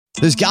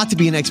There's got to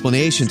be an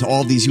explanation to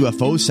all of these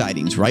UFO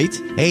sightings, right?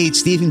 Hey,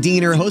 it's Stephen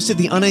Diener, host of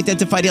the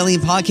Unidentified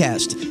Alien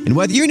Podcast. And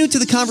whether you're new to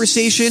the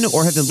conversation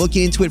or have been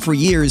looking into it for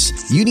years,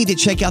 you need to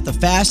check out the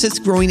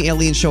fastest growing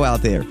alien show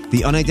out there,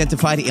 the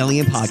Unidentified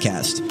Alien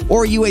Podcast,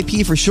 or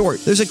UAP for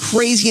short. There's a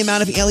crazy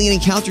amount of alien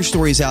encounter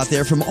stories out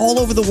there from all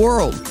over the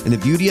world. And the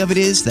beauty of it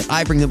is that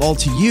I bring them all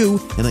to you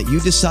and let you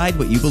decide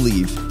what you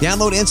believe.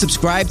 Download and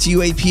subscribe to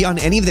UAP on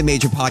any of the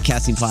major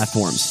podcasting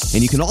platforms.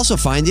 And you can also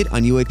find it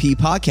on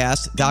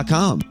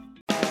UAPpodcast.com.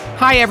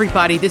 Hi,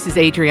 everybody. This is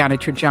Adriana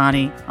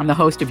Trajani. I'm the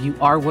host of You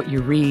Are What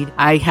You Read.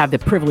 I have the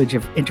privilege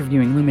of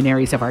interviewing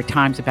luminaries of our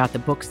times about the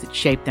books that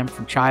shaped them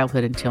from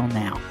childhood until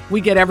now.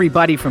 We get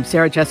everybody from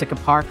Sarah Jessica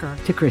Parker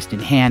to Kristen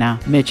Hanna,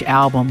 Mitch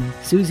Albom,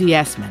 Susie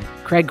Essman,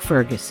 Craig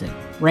Ferguson,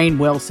 Rainn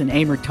Wilson,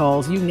 Amor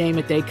Tolls, you name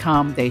it, they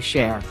come, they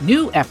share.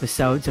 New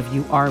episodes of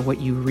You Are What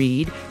You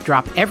Read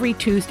drop every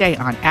Tuesday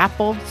on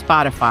Apple,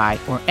 Spotify,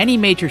 or any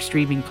major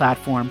streaming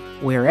platform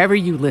wherever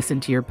you listen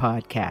to your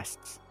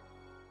podcasts.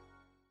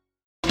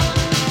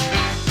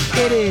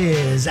 It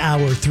is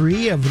hour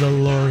 3 of the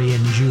Lori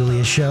and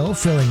Julia show.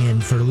 Filling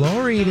in for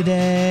Lori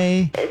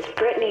today. It's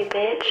Brittany,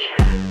 bitch.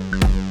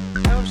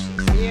 Oh,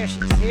 she's here.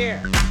 She's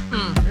here.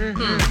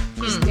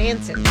 Mm-hmm. She's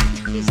dancing.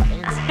 She's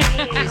dancing.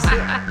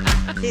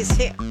 She's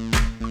here.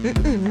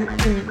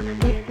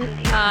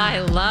 I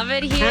love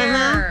it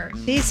here.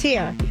 She's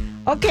here.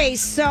 Okay,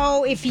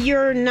 so if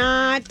you're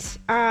not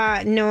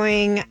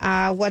knowing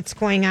what's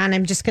going on,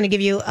 I'm just going to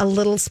give you a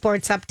little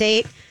sports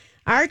update.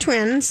 Our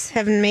twins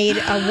have made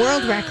a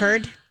world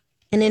record,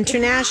 an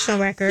international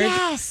record,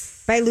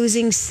 by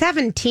losing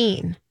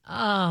 17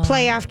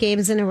 playoff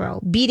games in a row,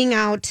 beating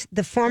out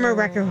the former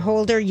record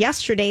holder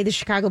yesterday, the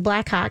Chicago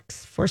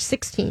Blackhawks, for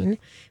 16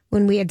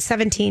 when we had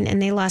 17, and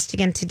they lost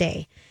again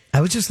today. I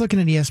was just looking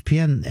at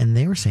ESPN, and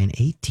they were saying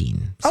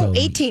 18. So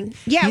 18.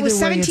 Yeah, it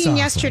was either way, 17 it's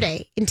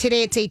yesterday, and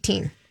today it's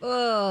 18.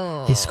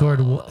 They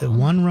scored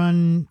one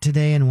run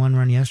today and one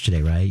run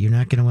yesterday, right? You're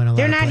not going to win a lot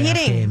They're of not playoff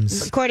hitting,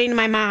 games. according to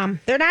my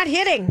mom. They're not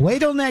hitting. Wait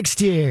till next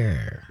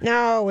year.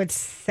 No, it's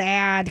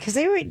sad because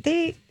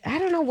they I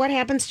don't know what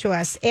happens to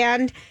us.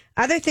 And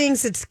other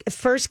things, it's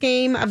first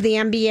game of the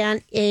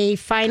NBA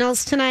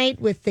Finals tonight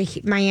with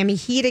the Miami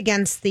Heat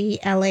against the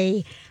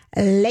LA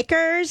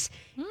Lakers.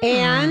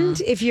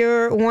 And if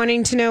you're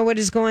wanting to know what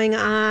is going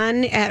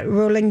on at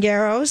Roland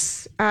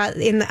Garros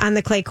on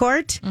the clay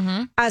court,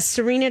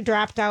 Serena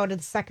dropped out of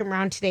the second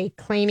round today,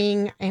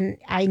 claiming, and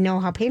I know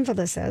how painful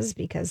this is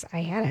because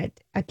I had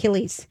it,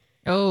 Achilles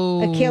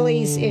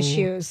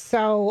issues.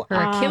 So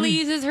Her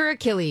Achilles is her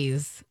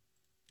Achilles.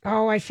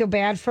 Oh, I feel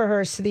bad for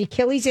her. So the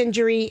Achilles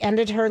injury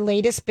ended her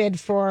latest bid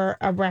for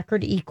a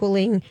record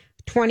equaling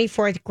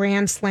 24th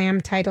Grand Slam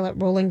title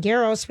at Roland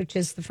Garros, which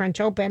is the French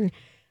Open.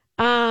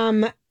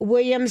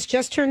 Williams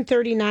just turned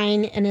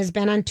 39 and has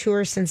been on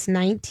tour since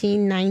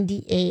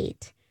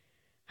 1998.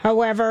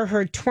 However,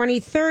 her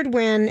 23rd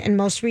win and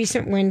most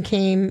recent win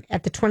came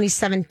at the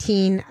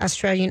 2017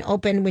 Australian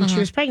Open when she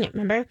was pregnant,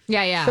 remember?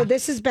 Yeah. So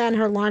this has been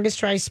her longest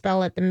dry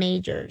spell at the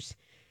majors.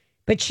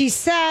 But she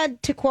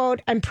said, to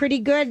quote, "I'm pretty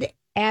good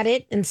at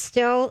it and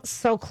still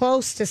so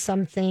close to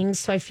some things,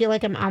 so I feel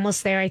like I'm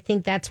almost there. I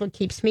think that's what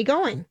keeps me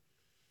going."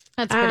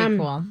 That's pretty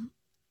cool.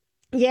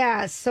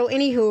 Yeah, so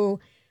anywho,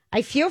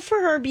 I feel for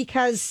her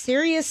because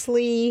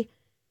seriously,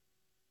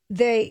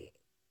 I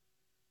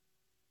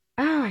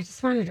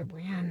just wanted to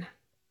win.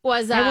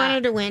 I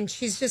wanted to win.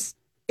 She's just,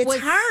 it's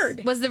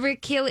hard. Was the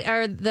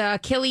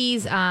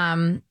Achilles,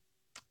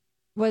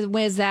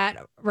 was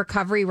that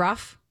recovery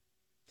rough?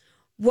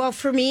 Well,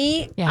 for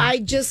me, I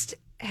just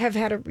have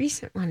had a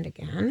recent one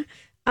again.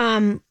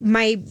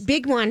 My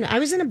big one, I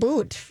was in a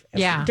boot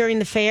during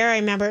the fair. I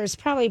remember it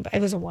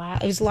was a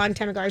long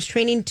time ago. I was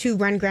training to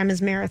run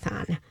Grandma's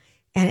Marathon.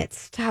 And it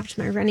stopped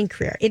my running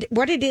career.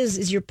 What it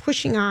is you're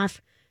pushing off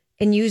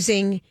and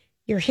using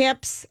your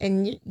hips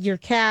and your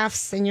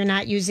calves, and you're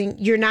not using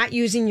your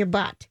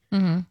butt,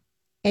 and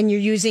you're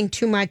using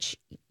too much,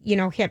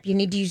 hip. You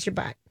need to use your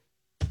butt.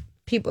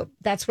 People,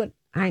 that's what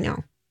I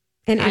know,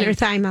 and inner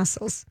thigh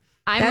muscles.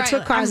 That's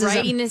what causes. I'm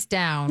writing this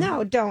down.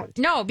 No, don't.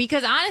 No,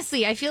 because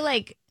honestly, I feel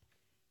like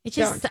it's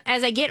just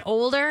as I get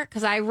older,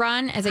 because I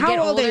run as I How get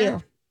old older. Are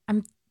you?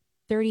 I'm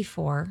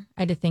 34.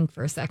 I had to think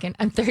for a second.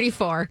 I'm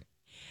 34.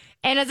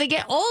 And as I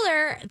get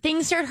older,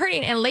 things start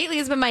hurting. And lately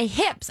it's been my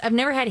hips. I've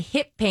never had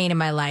hip pain in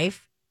my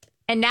life.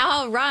 And now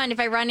I'll run. If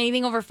I run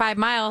anything over 5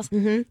 miles,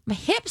 my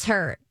hips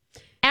hurt.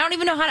 I don't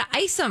even know how to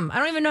ice them. I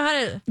don't even know how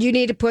to. You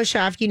need to push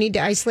off. You need to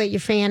isolate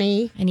your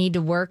fanny. I need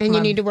to work. And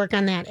you need to work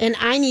on that. And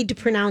I need to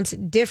pronounce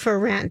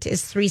different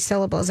is 3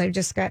 syllables. I've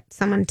just got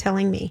someone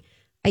telling me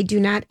I do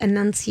not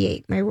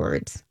enunciate my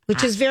words,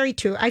 which is very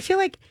true. I feel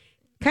like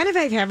kind of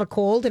I have a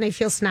cold and I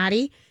feel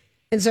snotty.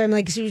 And so I'm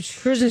like,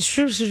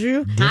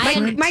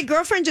 my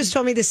girlfriend just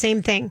told me the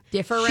same thing.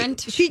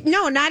 Different?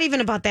 No, not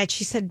even about that.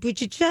 She said, would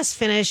you just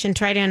finish and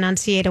try to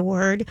enunciate a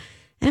word?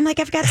 And I'm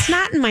like, I've got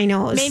snot in my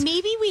nose.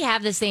 Maybe we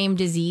have the same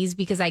disease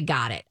because I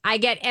got it. I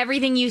get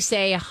everything you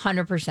say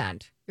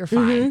 100%. You're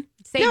fine.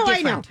 Say no,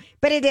 different. I know.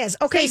 But it is.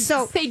 Okay,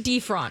 say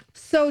different.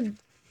 So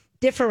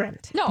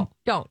different. No,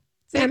 don't.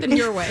 Say it in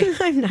your way.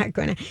 I'm not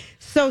going to.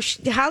 So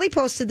Holly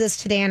posted this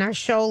today on our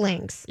show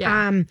links.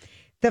 Yeah.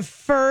 The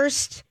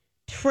first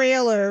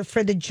trailer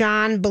for the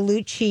John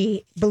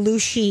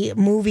Belushi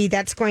movie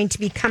that's going to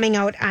be coming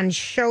out on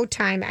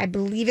Showtime. I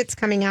believe it's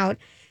coming out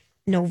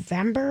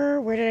November.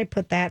 Where did I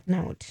put that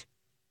note?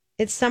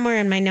 It's somewhere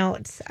in my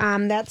notes.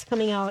 That's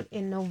coming out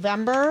in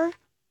November.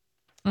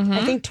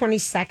 I think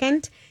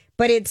 22nd.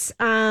 But it's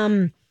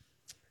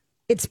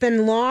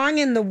been long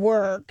in the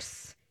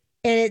works,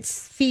 and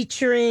it's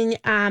featuring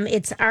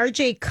it's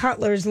RJ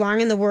Cutler's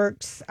long in the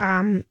works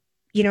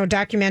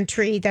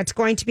documentary that's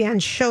going to be on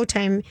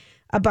Showtime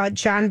about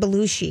John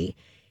Belushi.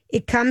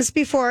 It comes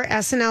before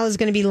SNL is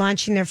going to be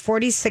launching their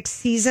 46th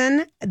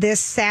season this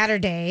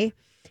Saturday.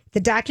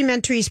 The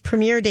documentary's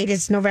premiere date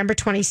is November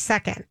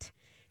 22nd.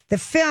 The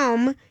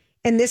film,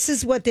 and this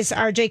is what this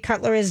RJ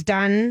Cutler has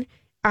done.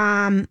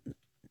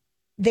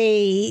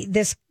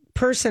 This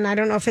person, I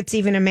don't know if it's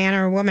even a man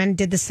or a woman,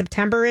 did the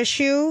September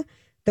issue,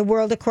 The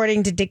World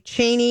According to Dick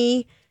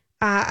Cheney.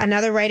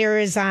 Another writer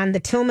is on the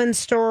Tillman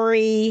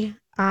story.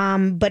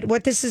 But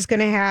what this is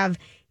going to have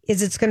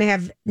is it's going to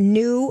have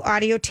new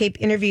audio tape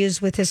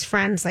interviews with his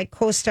friends like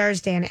co-stars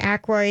Dan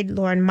Aykroyd,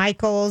 Lorne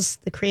Michaels,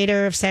 the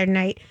creator of Saturday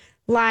Night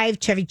Live,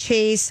 Chevy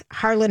Chase,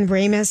 Harlan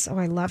Ramis. Oh,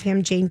 I love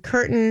him. Jane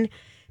Curtin,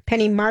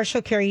 Penny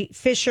Marshall, Carrie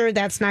Fisher.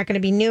 That's not going to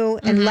be new.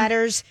 And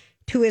letters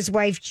to his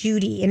wife,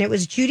 Judy. And it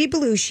was Judy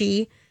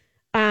Belushi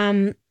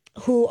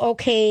who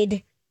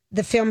okayed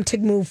the film to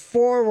move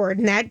forward.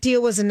 And that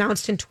deal was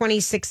announced in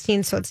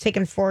 2016. So it's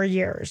taken 4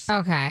 years.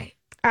 Okay.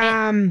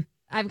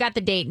 I've got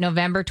the date,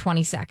 November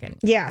 22nd.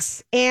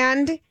 Yes.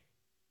 And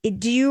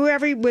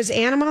was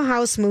Animal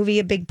House movie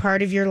a big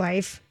part of your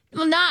life?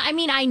 Well,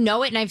 I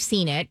know it and I've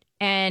seen it.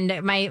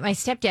 And my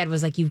stepdad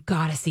was like, you've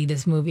got to see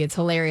this movie. It's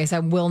hilarious. I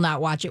will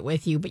not watch it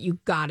with you, but you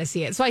got to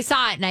see it. So I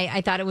saw it and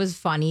I thought it was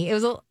funny. It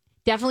was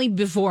definitely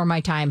before my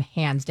time,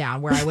 hands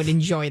down, where I would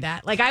enjoy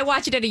that. Like, I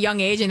watched it at a young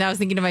age and I was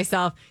thinking to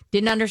myself,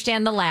 didn't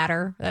understand the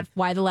ladder. That's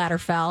why the ladder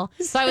fell.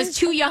 So I was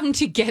too young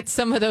to get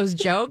some of those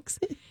jokes.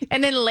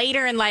 And then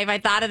later in life, I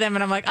thought of them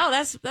and I'm like, oh,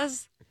 that's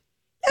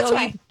so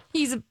right.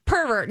 He's a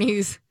pervert and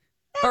he's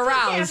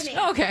aroused.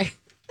 Okay.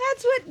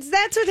 That's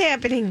what's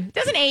happening.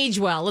 Doesn't age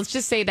well. Let's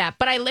just say that.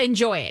 But I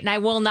enjoy it. And I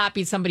will not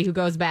be somebody who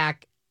goes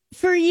back.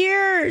 For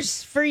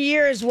years.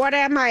 What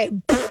am I?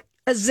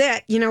 A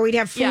zit. We'd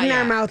have food in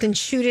our mouth and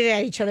shoot it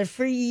at each other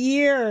for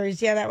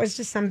years. Yeah, that was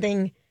just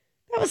something.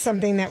 That was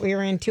something that we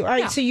were into. All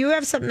right, so you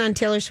have something on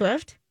Taylor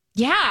Swift?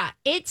 Yeah,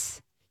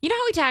 it's, how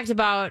we talked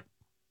about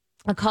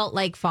a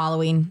cult-like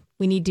following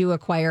we need to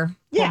acquire?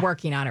 Yeah. We're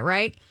working on it,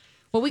 right?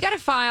 Well, we got to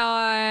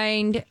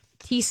find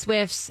T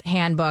Swift's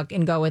handbook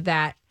and go with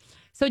that.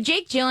 So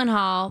Jake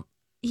Gyllenhaal,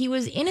 he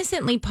was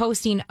innocently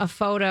posting a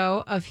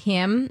photo of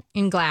him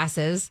in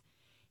glasses,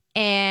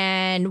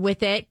 and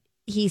with it,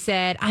 he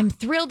said, I'm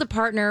thrilled to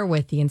partner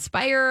with the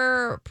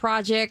Inspire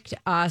Project,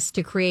 us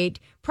to create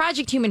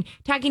Project Human,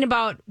 talking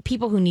about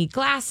people who need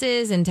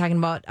glasses and talking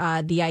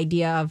about the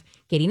idea of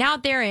getting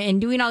out there and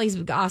doing all these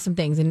awesome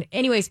things. And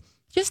anyways,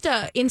 just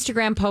a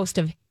Instagram post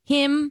of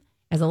him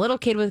as a little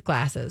kid with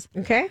glasses.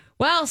 Okay.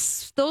 Well,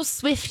 those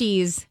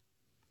Swifties,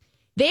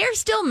 they're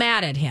still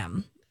mad at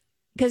him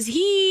because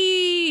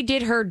he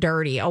did her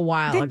dirty a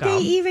while ago. Did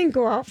they even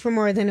go out for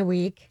more than a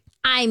week?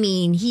 I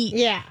mean,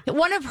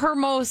 one of her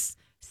most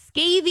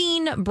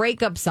scathing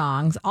breakup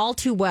songs, All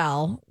Too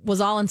Well,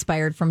 was all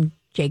inspired from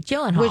Jake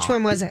Gyllenhaal. Which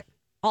one was it?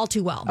 All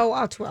Too Well. Oh,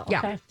 All Too Well. Yeah.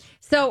 Okay.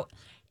 So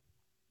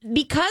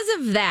because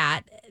of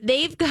that,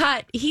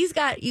 he's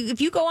got, if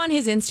you go on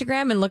his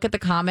Instagram and look at the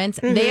comments,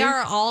 they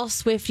are all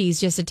Swifties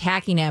just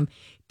attacking him.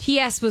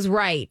 TS was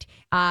right.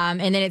 And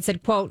then it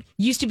said, quote,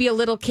 used to be a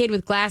little kid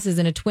with glasses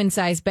in a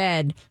twin-size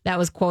bed. That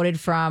was quoted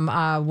from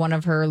one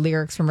of her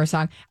lyrics from her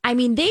song. I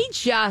mean,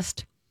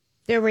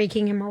 they're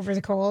raking him over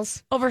the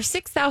coals. Over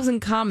 6,000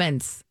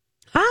 comments.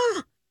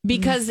 Huh?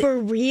 Because for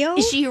real?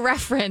 She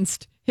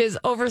referenced his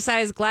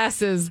oversized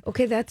glasses.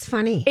 Okay, that's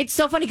funny. It's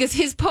so funny because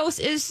his post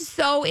is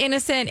so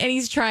innocent and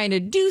he's trying to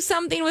do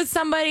something with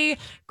somebody,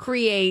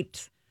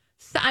 create.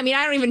 I mean,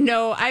 I don't even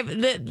know.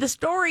 The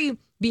story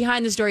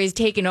behind the story is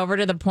taken over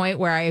to the point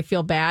where I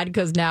feel bad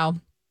because now,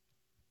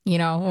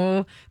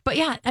 but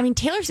yeah, I mean,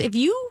 if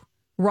you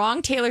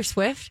wrong Taylor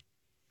Swift,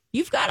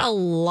 you've got a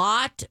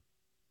lot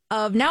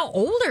of now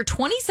older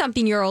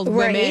 20-something-year-old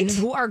women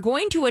who are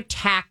going to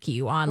attack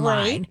you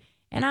online. Right.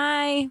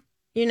 And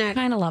you're not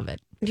kind of love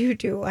it. You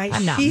do.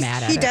 I'm not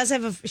mad at it.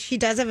 She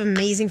does have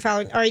amazing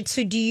following. All right.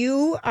 So do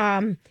you,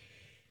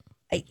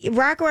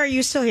 Rocco, are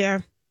you still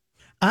here?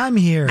 I'm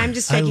here. I'm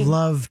just checking. I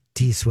love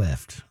T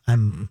Swift.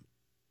 I'm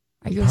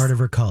part of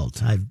her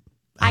cult.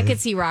 I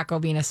could see Rocco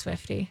being a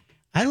Swiftie.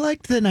 I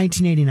liked the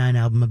 1989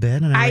 album a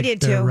bit. And I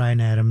did too.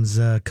 Ryan Adams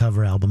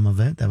cover album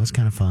of it. That was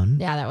kind of fun.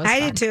 Yeah, that was fun. I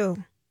did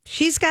too.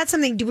 She's got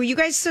something. Were you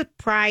guys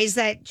surprised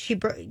that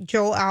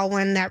Joe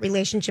Alwyn, that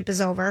relationship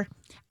is over?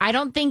 I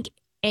don't think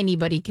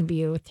anybody can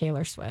be with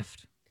Taylor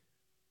Swift,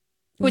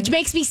 which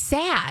makes me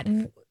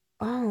sad.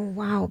 Oh,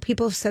 wow.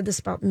 People have said this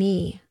about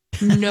me.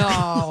 No.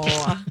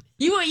 I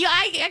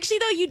actually,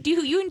 though,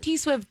 you and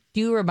T-Swift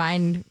do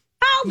remind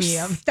me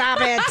of. Stop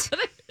it.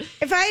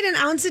 If I had an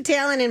ounce of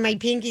talent in my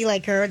pinky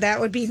like her, that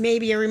would be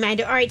maybe a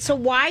reminder. All right, so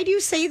why do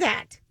you say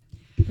that?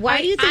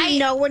 Why do you think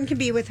no one can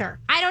be with her?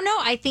 I don't know.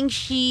 I think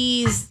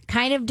she's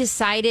kind of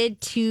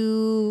decided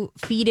to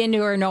feed into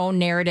her own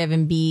narrative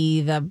and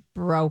be the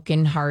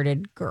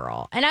broken-hearted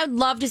girl. And I would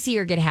love to see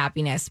her get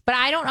happiness, but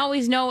I don't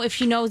always know if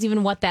she knows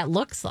even what that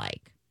looks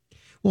like.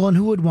 Well, and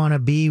who would want to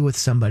be with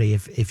somebody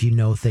if you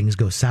know things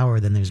go sour,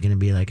 then there's going to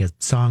be like a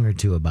song or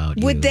two about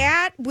you. Would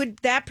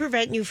that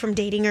prevent you from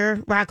dating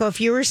her, Rocco?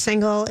 If you were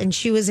single and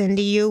she was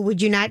into you,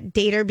 would you not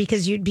date her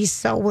because you'd be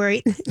so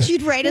worried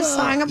she'd write a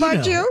song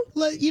about you?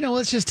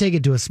 Let's just take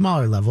it to a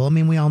smaller level. I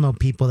mean, we all know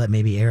people that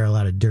maybe air a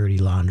lot of dirty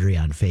laundry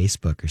on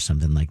Facebook or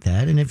something like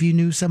that. And if you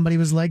knew somebody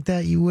was like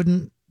that, you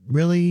wouldn't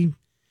really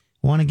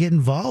want to get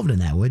involved in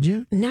that, would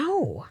you?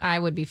 No. I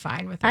would be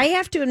fine with it. I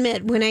have to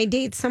admit, when I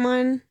date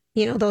someone...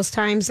 those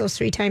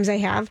 3 times I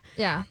have.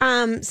 Yeah.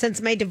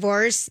 Since my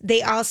divorce,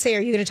 they all say, "Are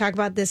you going to talk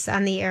about this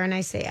on the air?" And I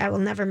say, "I will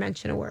never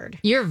mention a word."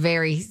 You're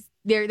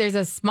there's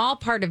a small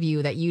part of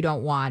you that you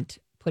don't want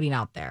putting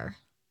out there.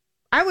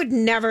 I would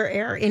never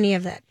air any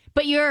of that.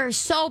 But you're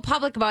so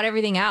public about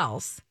everything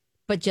else.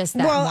 But just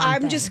that. Well,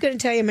 I'm just going to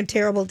tell you I'm a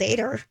terrible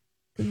dater.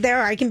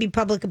 I can be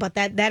public about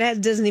that. That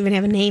doesn't even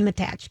have a name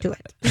attached to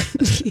it.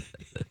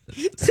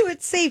 So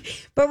it's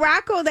safe. But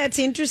Rocco, that's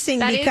interesting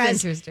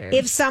because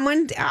if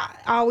someone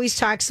always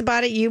talks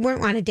about it, you wouldn't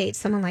want to date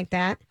someone like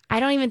that. I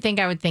don't even think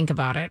I would think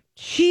about it.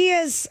 She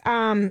is,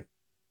 I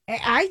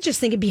just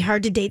think it'd be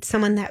hard to date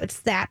someone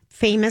that's that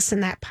famous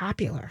and that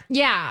popular.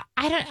 Yeah.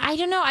 I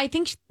don't know. I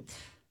think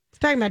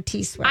talking about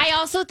T-Swift. I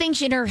also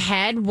think in her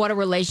head, what a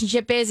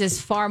relationship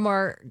is far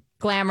more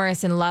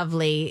glamorous and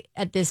lovely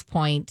at this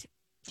point.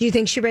 Do you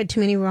think she read too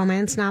many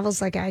romance novels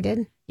like I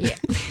did? Yeah.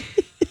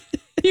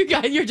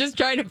 You're just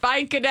trying to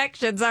find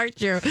connections,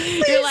 aren't you?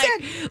 You're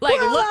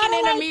looking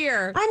in a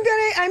mirror.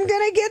 I'm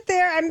gonna get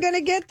there. I'm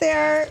gonna get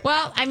there.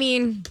 Well, I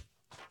mean,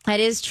 that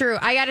is true.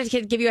 I got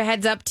to give you a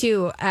heads up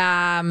too.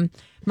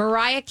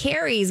 Mariah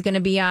Carey is going to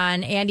be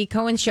on Andy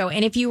Cohen's show,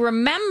 and if you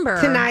remember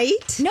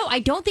tonight, no, I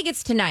don't think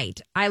it's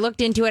tonight. I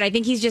looked into it. I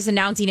think he's just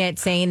announcing it,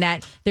 saying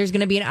that there's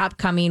going to be an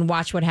upcoming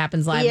Watch What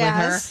Happens Live with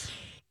her.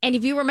 And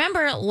if you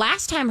remember,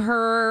 last time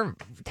her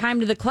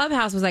time to the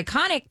clubhouse was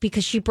iconic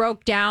because she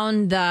broke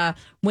down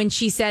when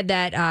she said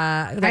that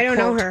I don't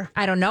know her.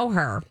 I don't know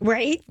her.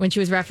 Right. When she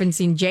was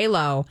referencing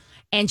J-Lo.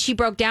 And she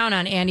broke down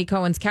on Andy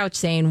Cohen's couch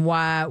saying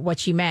what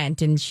she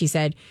meant. And she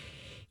said,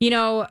 you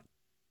know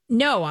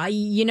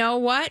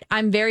what?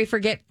 I'm very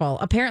forgetful.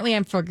 Apparently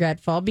I'm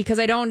forgetful because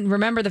I don't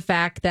remember the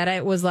fact that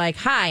it was like,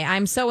 hi,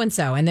 I'm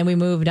so-and-so. And then we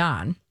moved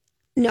on.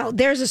 No,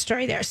 there's a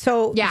story there.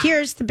 So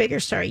here's the bigger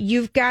story.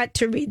 You've got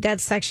to read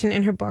that section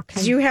in her book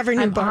because you have her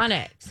new book. On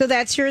it. So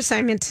that's your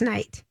assignment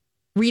tonight.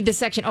 Read the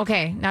section.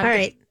 Okay. All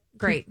right.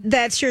 Great.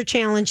 That's your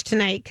challenge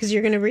tonight because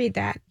you're going to read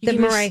that.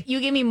 You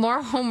give me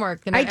more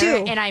homework than I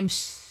do. And I'm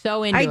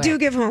so into it. I do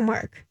give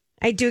homework.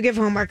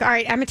 All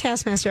right. I'm a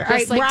taskmaster. Just all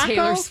right. like Rocco,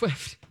 Taylor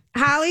Swift.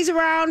 Holly's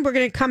around. We're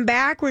going to come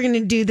back. We're going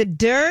to do the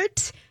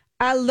Dirt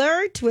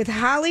Alert with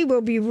Holly.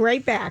 We'll be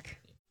right back.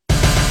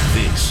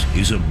 This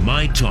is a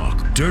My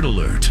Talk Dirt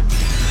Alert.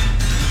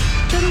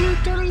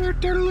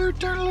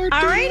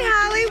 All right,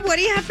 Holly, what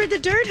do you have for the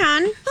dirt,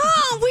 hon?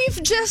 Oh,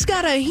 we've just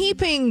got a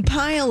heaping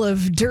pile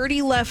of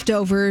dirty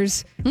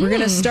leftovers. We're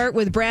going to start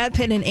with Brad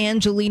Pitt and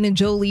Angelina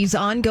Jolie's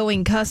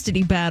ongoing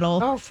custody battle.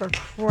 Oh, for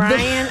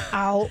crying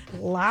out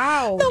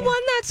loud. The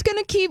one that's going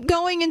to keep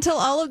going until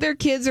all of their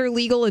kids are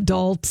legal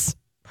adults.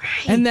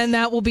 Right. And then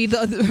that will be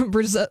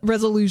the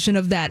resolution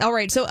of that. All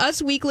right, so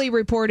Us Weekly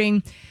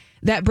reporting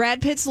that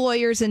Brad Pitt's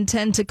lawyers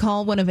intend to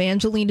call one of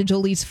Angelina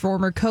Jolie's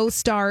former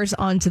co-stars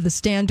onto the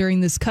stand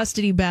during this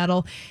custody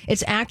battle.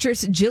 It's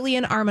actress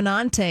Jillian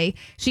Armanante.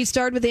 She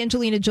starred with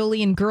Angelina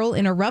Jolie in Girl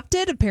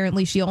Interrupted.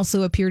 Apparently, she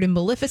also appeared in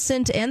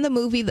Maleficent and the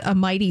movie A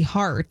Mighty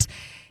Heart.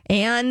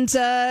 And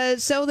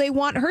so they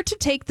want her to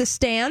take the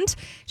stand.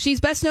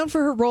 She's best known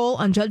for her role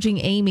on Judging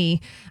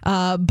Amy.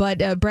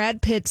 But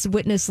Brad Pitt's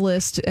witness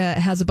list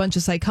has a bunch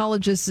of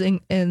psychologists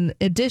in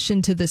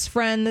addition to this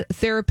friend,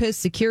 therapists,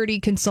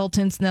 security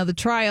consultants. Now, the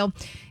trial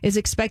is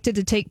expected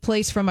to take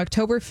place from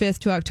October 5th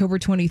to October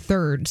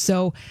 23rd.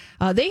 So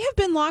they have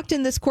been locked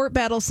in this court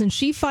battle since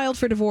she filed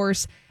for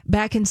divorce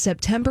back in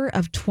September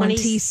of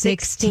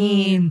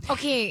 2016.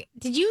 Okay,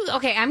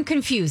 I'm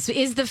confused.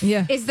 Is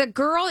the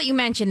girl that you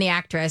mentioned, the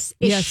actress,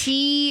 is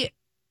she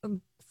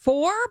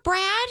for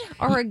Brad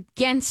or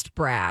against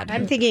Brad?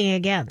 I'm thinking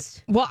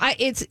against. Well,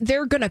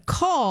 they're going to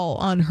call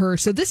on her.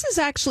 So this is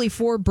actually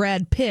for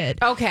Brad Pitt.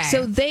 Okay.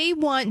 So they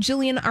want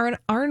Jillian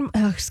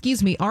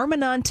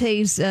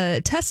Armanante's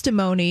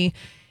testimony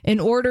in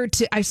order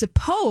to, I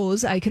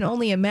suppose, I can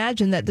only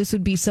imagine that this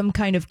would be some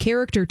kind of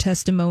character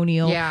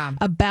testimonial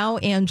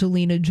about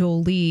Angelina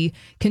Jolie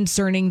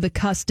concerning the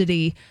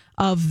custody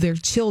of their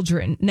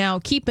children. Now,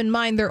 keep in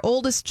mind, their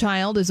oldest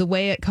child is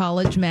away at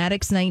college,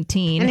 Maddox,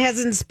 19. And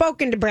hasn't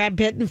spoken to Brad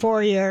Pitt in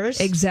 4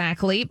 years.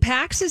 Exactly.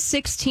 Pax is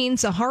 16,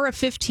 Sahara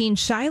 15,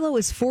 Shiloh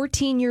is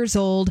 14 years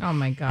old. Oh,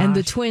 my gosh. And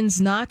the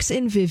twins, Knox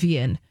and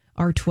Vivian,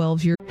 are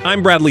 12 years old.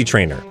 I'm Bradley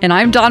Trainer. And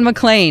I'm Don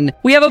McClain.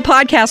 We have a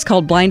podcast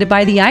called Blinded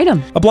by the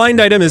Item. A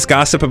blind item is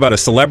gossip about a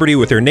celebrity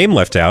with their name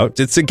left out.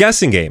 It's a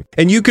guessing game,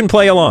 and you can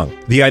play along.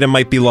 The item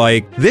might be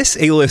like, this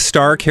A-list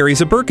star carries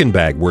a Birkin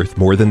bag worth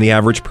more than the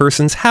average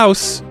person's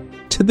house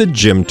to the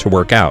gym to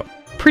work out.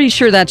 Pretty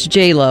sure that's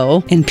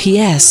J-Lo. And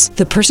P.S.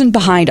 the person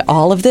behind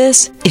all of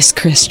this is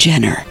Kris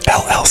Jenner,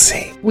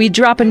 LLC. We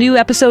drop a new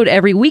episode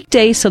every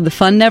weekday so the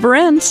fun never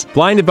ends.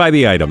 Blinded by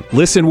the Item.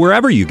 Listen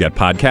wherever you get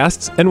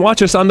podcasts and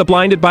watch us on the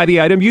Blinded by the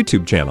Item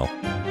YouTube channel.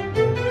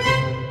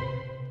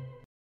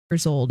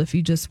 Years old, if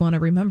you just want to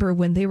remember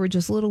when they were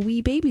just little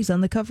wee babies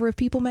on the cover of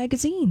People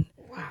magazine.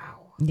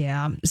 Wow.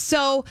 Yeah.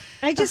 So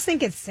I just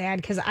think it's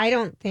sad because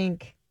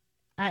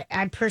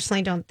I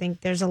personally don't think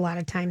there's a lot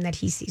of time that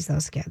he sees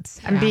those kids.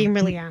 I'm being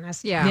really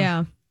honest.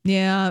 Yeah.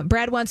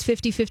 Brad wants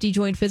 50-50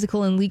 joint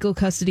physical and legal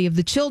custody of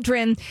the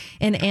children,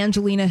 and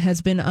Angelina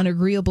has been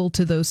unagreeable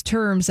to those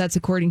terms. That's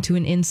according to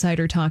an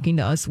insider talking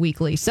to Us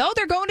Weekly. So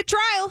they're going to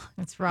trial.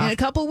 That's rough. In a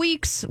couple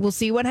weeks. We'll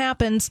see what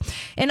happens.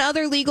 In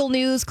other legal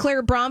news,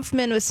 Claire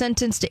Bronfman was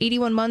sentenced to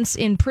 81 months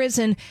in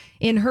prison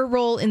in her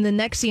role in the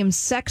NXIVM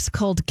sex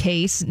cult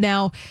case.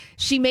 Now,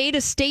 she made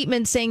a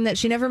statement saying that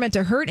she never meant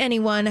to hurt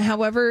anyone.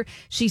 However,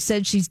 she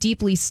said she's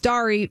deeply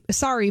sorry,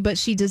 but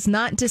she does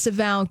not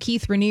disavow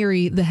Keith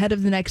Raniere, the head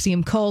of the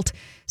NXIVM cult,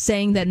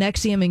 saying that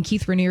NXIVM and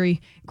Keith Raniere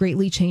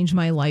greatly changed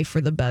my life for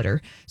the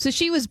better. So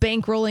she was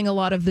bankrolling a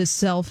lot of this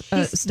stuff.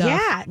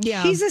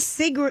 Yeah. She's a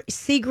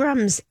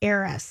Seagram's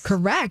heiress.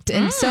 Correct.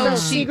 And so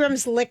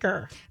Seagram's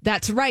liquor.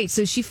 That's right.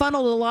 So she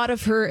funneled a lot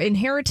of her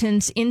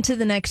inheritance into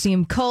the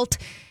NXIVM cult.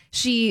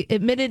 She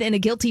admitted in a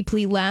guilty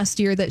plea last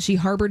year that she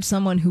harbored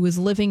someone who was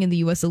living in the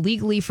U.S.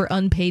 illegally for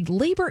unpaid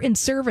labor and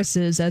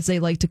services, as they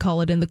like to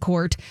call it in the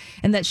court,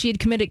 and that she had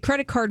committed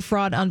credit card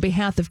fraud on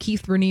behalf of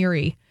Keith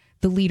Raniere,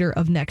 the leader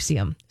of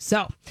NXIVM.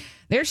 So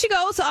there she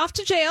goes, off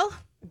to jail.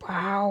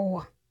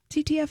 Wow.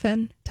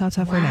 TTFN.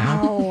 Ta-ta for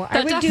now.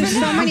 I would do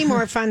so many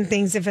more fun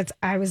things if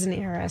I was an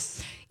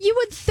heiress. You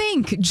would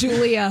think,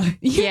 Julia.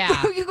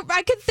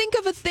 I could think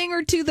of a thing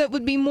or two that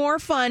would be more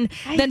fun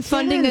than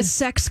funding a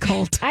sex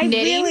cult.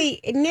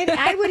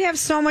 I would have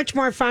so much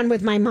more fun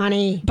with my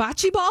money.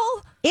 Bocce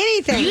ball?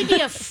 Anything. You'd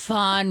be a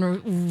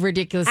fun,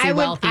 ridiculously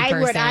wealthy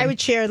person. I would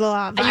share the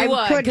love. You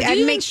would. Could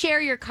you share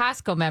your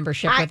Costco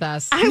membership with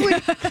us?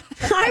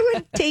 I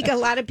would take a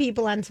lot of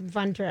people on some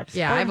fun trips.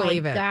 Yeah, I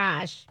believe it.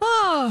 Gosh.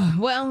 Oh,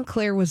 well,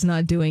 Claire was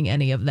not doing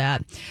any of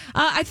that.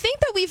 I think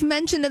that we've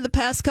mentioned in the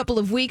past couple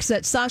of weeks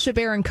that Sacha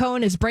Baron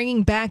Cohen is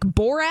bringing back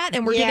Borat,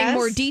 and we're getting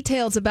more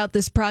details about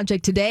this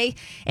project today.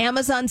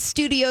 Amazon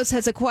Studios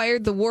has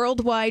acquired the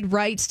worldwide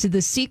rights to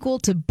the sequel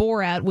to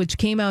Borat, which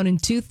came out in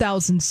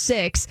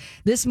 2006.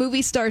 This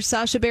movie stars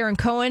Sacha Baron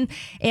Cohen,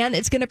 and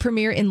it's going to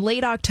premiere in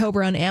late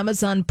October on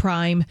Amazon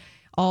Prime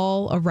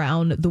all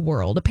around the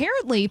world.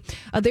 Apparently,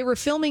 they were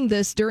filming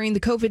this during the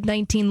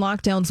COVID-19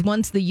 lockdowns.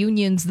 Once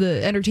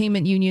the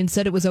entertainment union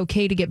said it was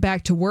okay to get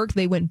back to work,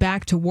 they went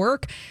back to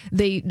work.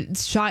 They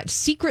shot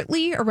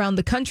secretly around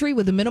the country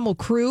with a minimal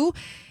crew.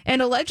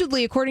 And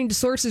allegedly, according to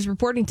sources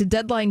reporting to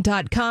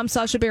Deadline.com,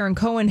 Sacha Baron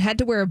Cohen had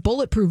to wear a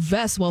bulletproof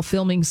vest while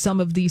filming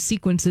some of these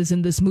sequences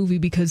in this movie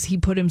because he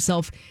put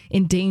himself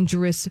in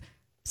dangerous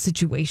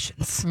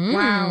situations.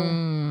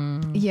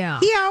 Wow. Yeah.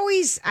 He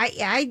always,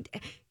 I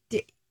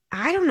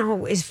don't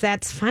know if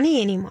that's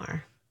funny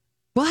anymore.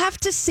 We'll have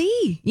to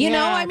see. You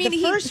know, I mean,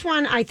 the first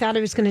one, I thought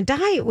it was going to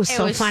die. It was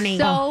so funny.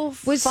 So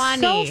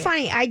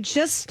funny. I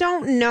just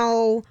don't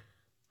know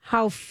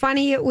how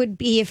funny it would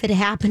be if it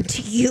happened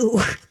to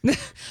you.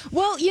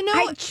 Well,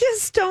 I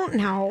just don't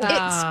know.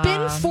 It's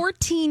been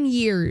 14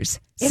 years.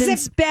 Has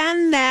it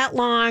been that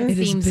long? It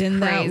has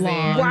been that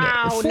long.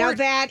 Wow, now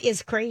that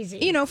is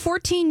crazy.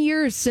 14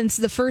 years since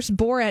the first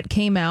Borat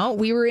came out.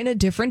 We were in a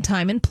different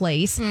time and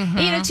place.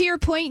 Mm-hmm. To your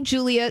point,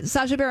 Julia,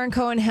 Sacha Baron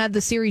Cohen had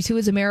the series Who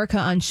is America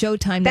on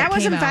Showtime. That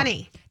wasn't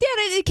funny. Yeah,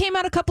 it came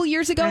out a couple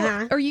years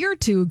ago, or a year or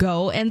two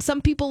ago, and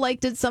some people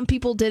liked it, some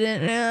people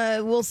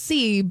didn't. We'll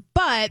see.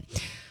 But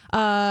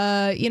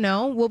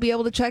we'll be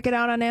able to check it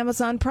out on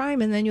Amazon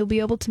Prime, and then you'll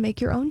be able to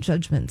make your own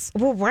judgments.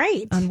 Well,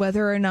 right. On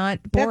whether or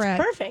not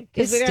Borat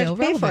is still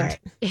relevant.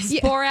 Is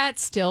Borat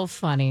still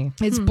funny?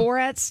 Is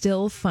Borat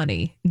still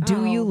funny?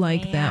 Do you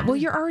like that? Well,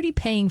 you're already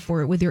paying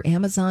for it with your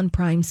Amazon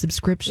Prime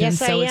subscription. Yes,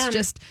 so I am.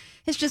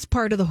 It's just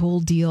part of the whole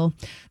deal.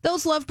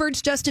 Those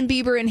lovebirds, Justin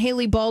Bieber and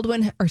Hailey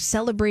Baldwin, are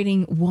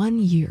celebrating 1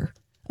 year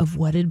of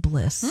wedded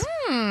bliss.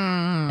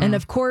 And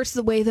of course,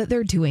 the way that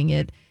they're doing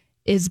it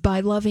is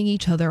by loving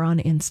each other on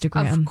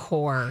Instagram. Of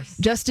course.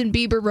 Justin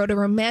Bieber wrote a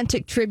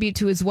romantic tribute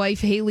to his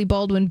wife, Hailey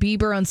Baldwin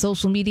Bieber, on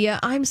social media.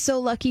 I'm so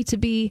lucky to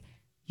be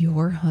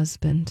your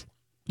husband.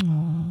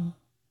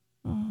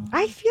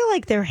 I feel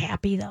like they're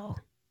happy, though.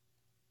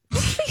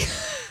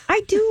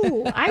 I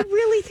do. I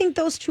really think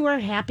those two are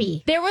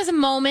happy. There was a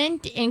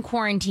moment in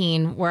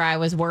quarantine where I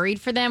was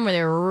worried for them, where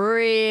they were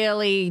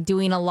really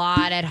doing a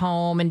lot at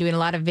home and doing a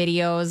lot of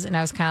videos. And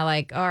I was kind of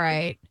like, all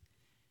right.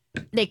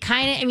 They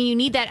kind of, you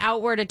need that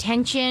outward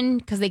attention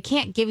because they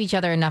can't give each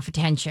other enough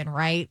attention,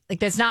 right?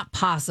 Like, that's not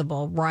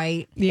possible,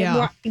 right?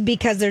 Yeah.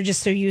 Because they're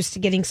just so used to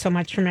getting so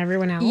much from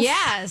everyone else.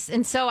 Yes.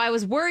 And so I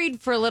was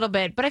worried for a little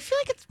bit, but I feel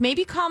like it's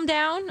maybe calmed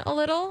down a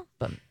little.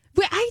 But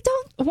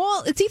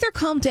it's either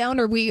calmed down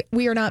or we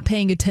are not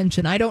paying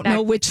attention. I don't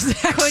know which is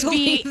could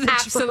be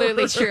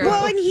absolutely true.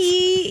 Well, and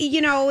he,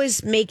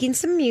 is making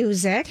some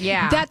music.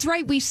 Yeah. That's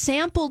right. We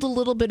sampled a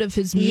little bit of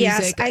his music.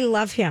 Yes, I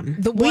love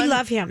him. We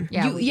love him.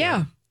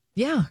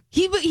 Yeah.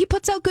 He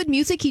puts out good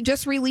music. He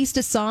just released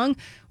a song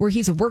where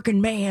he's a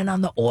working man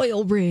on the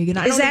oil rig. And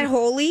is that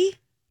Holy?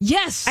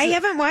 Yes. I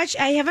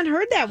haven't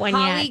heard that one yet.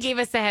 Holly gave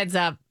us the heads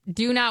up.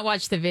 Do not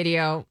watch the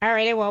video. All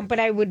right, I won't, but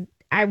I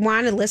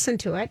want to listen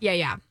to it.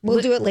 Yeah.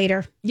 We'll do it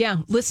later. Yeah.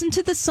 Listen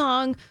to the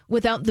song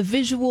without the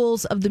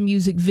visuals of the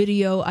music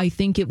video. I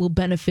think it will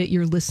benefit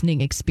your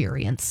listening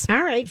experience.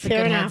 All right.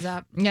 Fair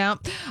enough. Yeah.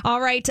 All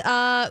right.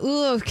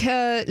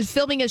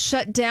 Filming is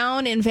shut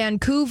down in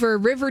Vancouver,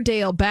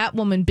 Riverdale,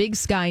 Batwoman, Big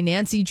Sky,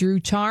 Nancy Drew,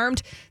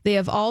 Charmed. They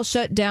have all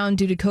shut down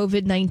due to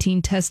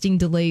COVID-19 testing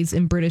delays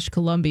in British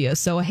Columbia.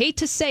 So I hate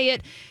to say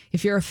it.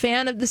 If you're a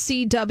fan of the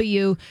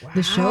CW,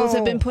 the shows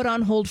have been put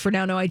on hold for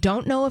now. Now, I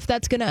don't know if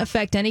that's going to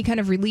affect any kind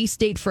of release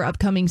date for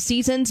upcoming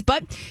seasons,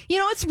 but,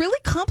 it's really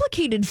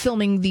complicated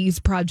filming these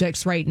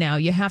projects right now.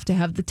 You have to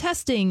have the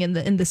testing and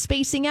the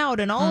spacing out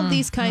and all of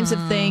these kinds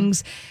of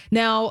things.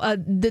 Now,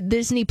 the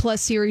Disney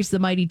Plus series, The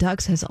Mighty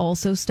Ducks, has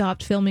also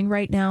stopped filming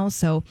right now,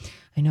 so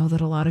I know that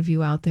a lot of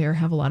you out there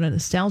have a lot of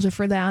nostalgia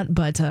for that,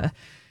 but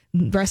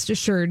rest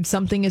assured,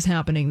 something is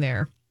happening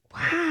there.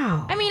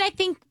 Wow. I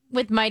think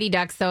with Mighty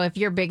Ducks, though, if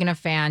you're big enough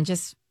fan,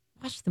 just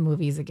watch the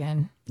movies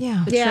again.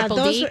 Yeah. The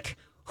Triple Deke.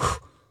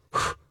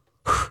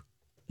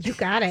 You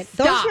got it.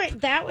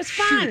 That was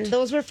fun.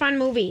 Those were fun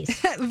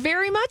movies.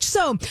 Very much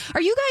so.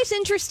 Are you guys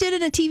interested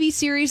in a TV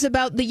series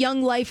about the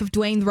young life of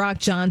Dwayne "The Rock"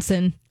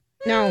 Johnson?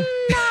 No.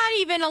 Not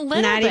even a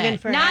little not bit.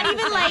 Even not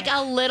even like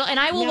a little. And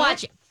I will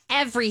watch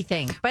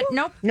everything, but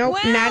nope,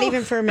 not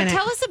even for a minute.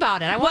 Tell us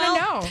about it. I want to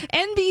know.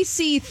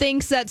 NBC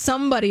thinks that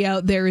somebody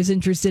out there is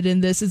interested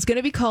in this. It's going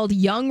to be called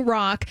Young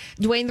Rock.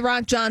 Dwayne "The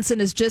Rock" Johnson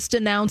has just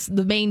announced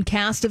the main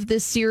cast of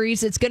this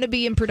series. It's going to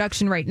be in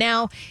production right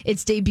now.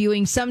 It's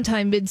debuting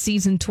sometime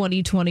mid-season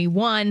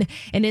 2021.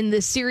 And in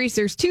this series,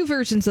 there's two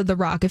versions of The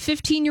Rock: a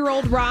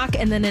 15-year-old Rock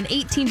and then an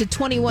 18 to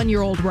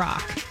 21-year-old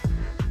Rock.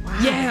 Wow.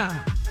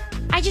 Yeah.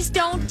 I just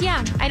don't.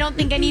 Yeah, I don't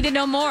think I need to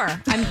know more.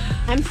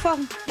 I'm full.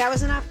 That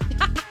was enough.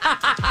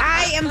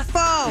 I am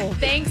full.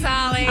 Thanks,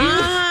 Holly.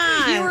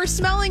 You were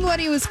smelling what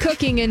he was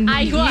cooking, and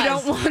you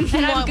don't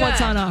want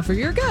what's on offer.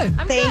 You're good.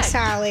 Thanks,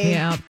 Holly.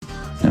 Yeah.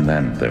 And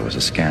then there was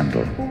a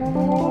scandal.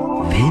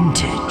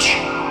 Vintage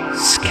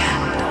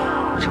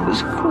scandal. It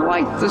was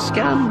quite the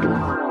scandal.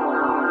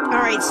 All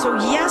right, so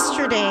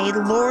yesterday,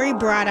 Lori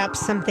brought up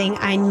something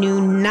I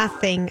knew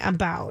nothing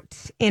about,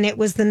 and it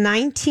was the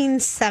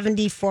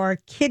 1974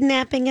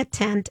 kidnapping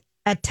attempt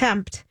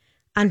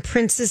on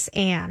Princess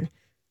Anne,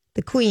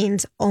 the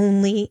Queen's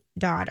only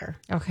daughter.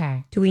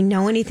 Okay. Do we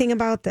know anything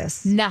about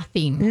this?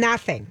 Nothing.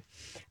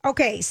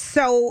 Okay,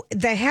 so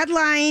the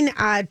headline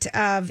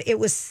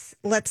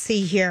let's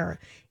see here.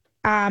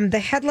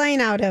 The headline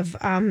out of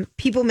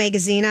People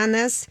magazine on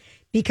this,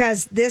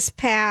 because this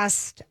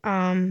past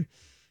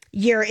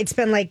year, it's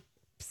been a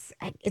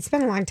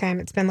long time.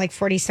 It's been like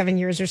 47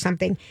 years or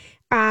something.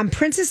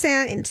 Princess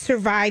Anne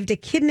survived a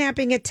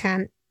kidnapping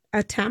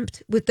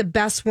attempt with the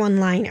best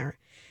one-liner.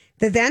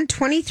 The then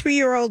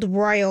 23-year-old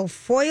royal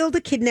foiled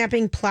a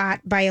kidnapping plot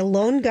by a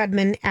lone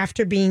gunman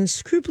after being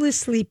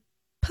scrupulously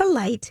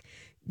polite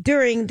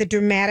during the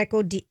dramatic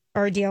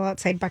ordeal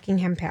outside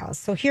Buckingham Palace.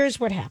 So here's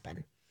what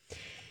happened.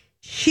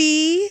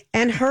 She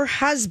and her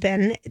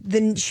husband,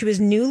 she was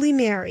newly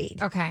married.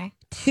 Okay.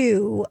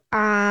 To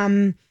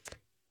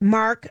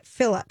Mark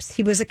Phillips.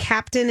 He was a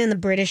captain in the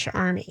British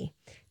Army.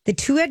 The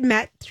two had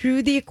met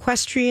through the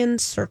equestrian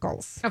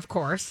circles. Of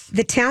course.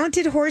 The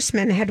talented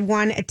horseman had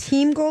won a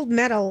team gold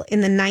medal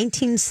in the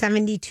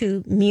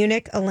 1972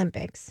 Munich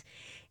Olympics.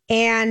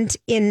 And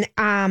in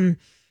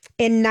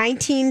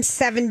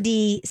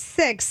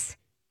 1976,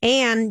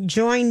 Anne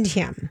joined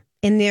him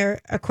in their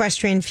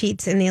equestrian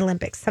feats in the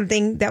Olympics,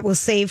 something that we'll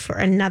save for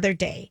another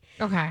day.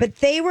 Okay. But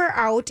they were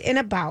out and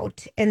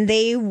about, and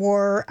they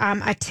were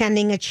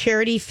attending a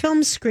charity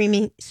film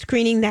screening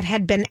that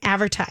had been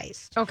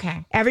advertised.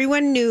 Okay.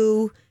 Everyone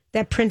knew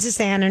that Princess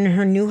Anne and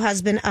her new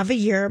husband of a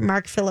year,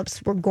 Mark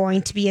Phillips, were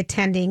going to be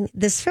attending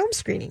this film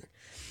screening.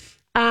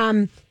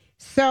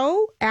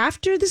 So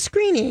after the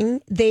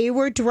screening, they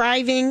were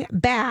driving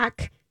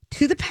back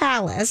to the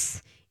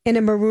palace in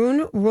a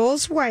maroon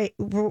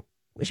Rolls-Royce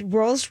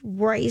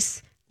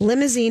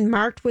limousine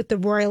marked with the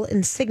royal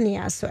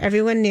insignia. So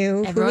everyone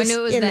knew it was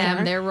them.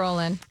 There. They're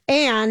rolling.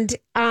 And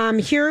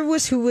here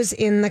was who was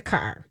in the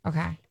car.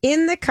 Okay.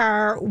 In the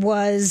car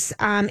was,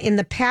 in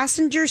the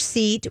passenger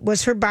seat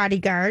was her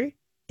bodyguard,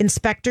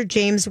 Inspector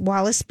James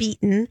Wallace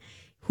Beaton,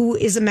 who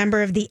is a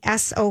member of the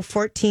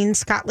SO-14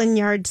 Scotland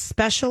Yard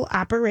Special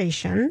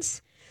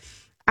Operations.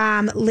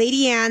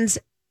 Lady Anne's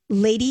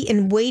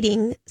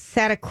lady-in-waiting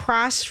sat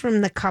across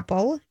from the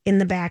couple in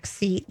the back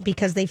seat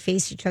because they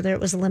faced each other. It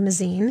was a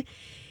limousine.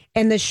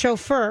 And the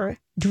chauffeur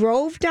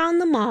drove down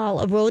the Mall,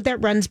 a road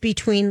that runs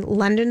between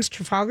London's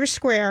Trafalgar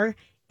Square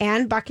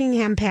and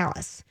Buckingham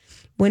Palace,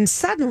 when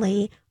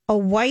suddenly a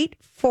white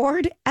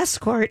Ford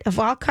Escort, of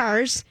all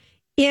cars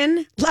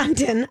in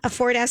London, a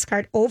Ford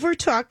Escort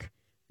overtook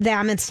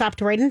them and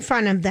stopped right in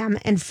front of them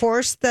and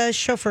forced the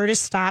chauffeur to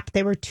stop.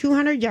 They were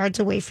 200 yards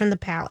away from the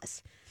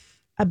palace.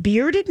 A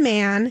bearded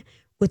man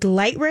with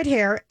light red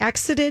hair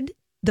exited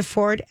the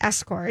Ford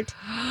Escort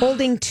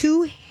holding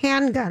 2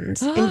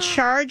 handguns and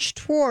charged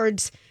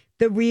towards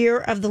the rear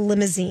of the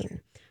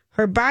limousine.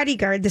 Her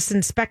bodyguard, this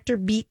Inspector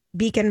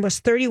Beacon, was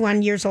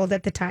 31 years old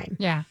at the time.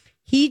 Yeah.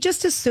 He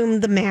just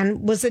assumed the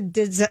man was a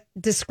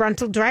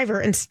disgruntled driver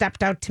and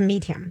stepped out to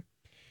meet him.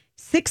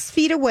 6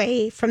 feet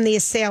away from the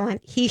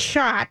assailant, he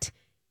shot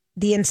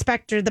the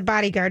inspector, the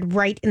bodyguard,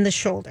 right in the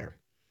shoulder.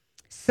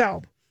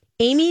 So,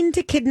 aiming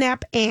to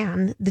kidnap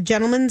Anne, the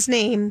gentleman's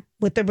name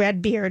with the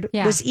red beard,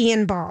 was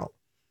Ian Ball.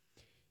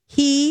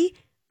 He,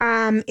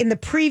 in the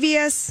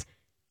previous,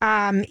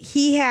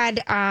 he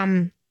had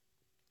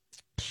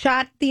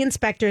shot the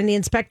inspector, and the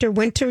inspector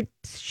went to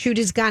shoot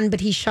his gun,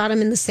 but he shot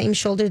him in the same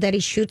shoulder that he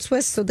shoots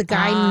with, so the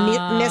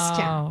guy missed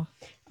him.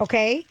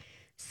 Okay?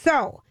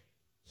 So,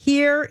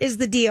 here is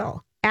the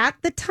deal. At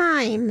the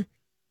time,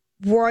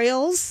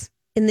 royals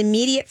in the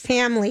immediate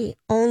family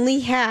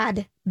only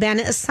had been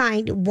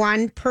assigned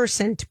one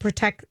person to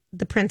protect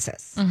the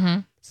princess.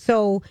 Mm-hmm.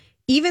 So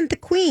even the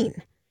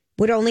queen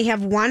would only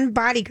have one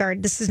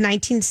bodyguard. This is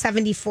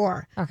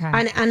 1974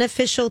 on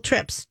unofficial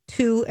trips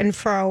to and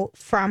fro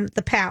from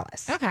the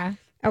palace.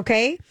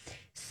 Okay.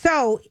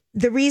 So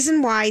the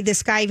reason why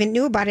this guy even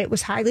knew about it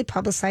was highly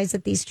publicized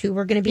that these two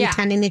were going to be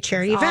attending the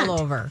charity event. All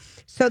over.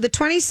 So the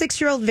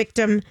 26-year-old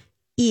victim,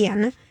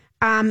 Ian,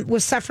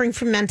 was suffering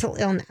from mental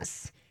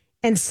illness.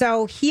 And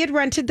so he had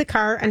rented the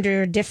car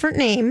under a different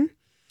name,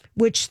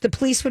 which the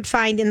police would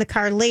find in the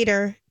car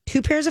later: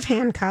 2 pairs of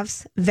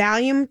handcuffs,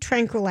 Valium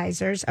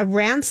tranquilizers, a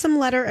ransom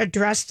letter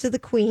addressed to the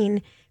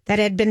Queen that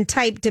had been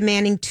typed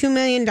demanding $2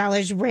 million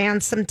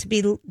ransom to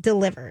be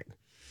delivered.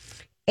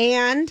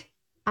 And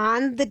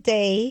on the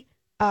day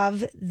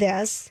of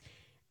this,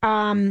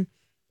 the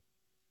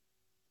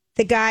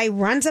guy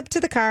runs up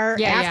to the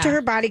car after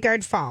her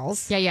bodyguard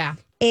falls.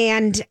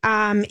 And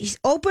he's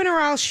open or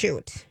I'll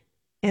shoot.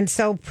 And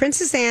so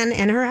Princess Anne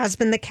and her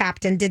husband, the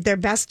captain, did their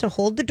best to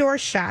hold the door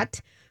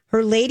shut.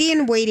 Her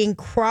lady-in-waiting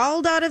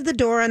crawled out of the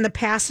door on the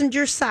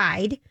passenger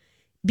side.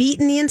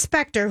 Beaton, the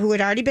inspector, who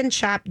had already been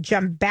shot,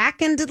 jumped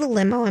back into the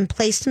limo and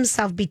placed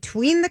himself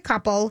between the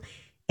couple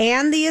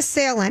and the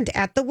assailant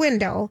at the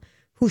window,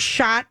 who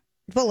shot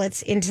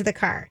bullets into the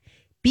car.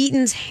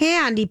 Beaton's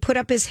hand, he put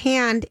up his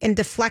hand and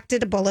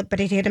deflected a bullet, but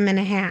it hit him in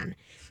the hand.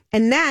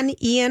 And then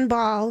Ian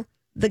Ball,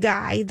 the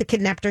guy, the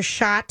kidnapper,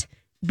 shot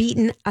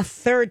Beaton a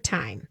 3rd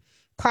time,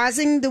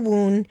 causing the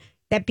wound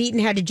that Beaton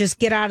had to just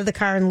get out of the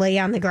car and lay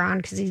on the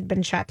ground because he's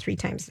been shot 3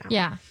 times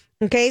now.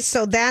 Okay,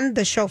 so then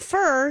the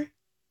chauffeur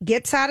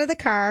gets out of the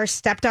car,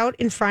 stepped out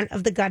in front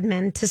of the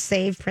gunman to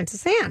save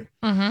Princess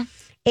Anne.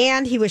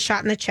 And he was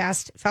shot in the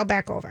chest, fell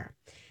back over.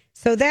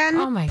 So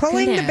then,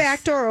 pulling the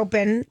back door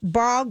open,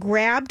 Ball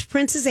grabbed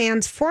Princess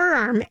Anne's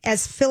forearm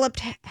as Philip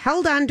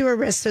held onto her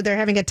wrist. So they're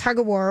having a tug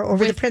of war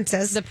over the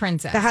princess,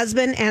 the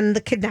husband and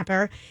the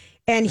kidnapper.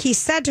 And he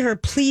said to her,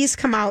 "Please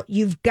come out.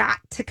 You've got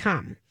to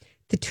come."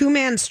 The 2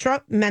 men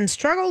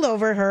struggled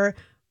over her,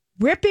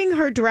 ripping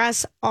her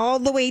dress all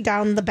the way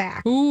down the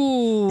back.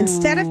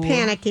 Instead of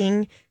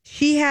panicking,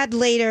 she had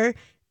later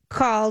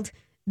called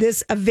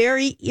this a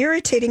very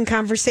irritating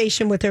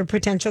conversation with her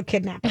potential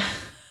kidnapper.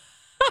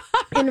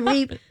 In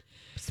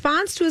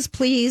response to his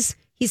pleas,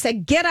 he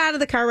said, "Get out of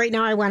the car right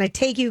now. I want to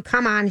take you.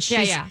 Come on."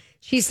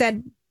 She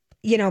said,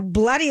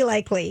 bloody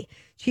likely.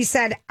 She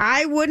said,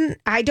 I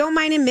don't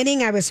mind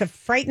admitting I was a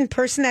frightened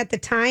person at the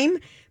time,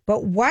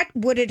 but what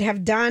would it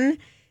have done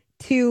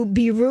to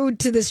be rude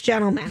to this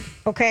gentleman?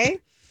 Okay.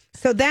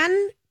 So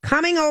then,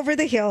 coming over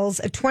the hills,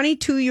 a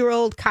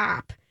 22-year-old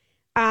cop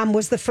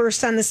was the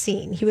first on the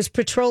scene. He was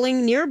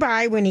patrolling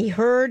nearby when he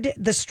heard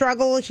the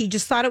struggle. He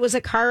just thought it was a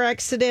car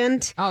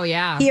accident.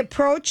 He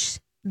approached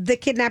the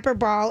kidnapper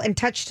Ball and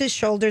touched his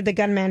shoulder. The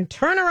gunman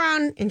turned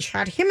around and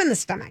shot him in the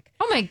stomach.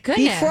 Oh, my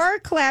goodness. Before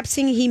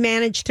collapsing, he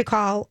managed to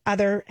call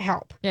other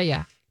help.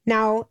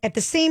 Now, at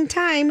the same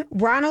time,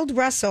 Ronald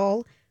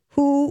Russell,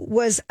 who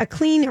was a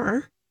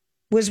cleaner,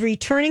 was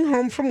returning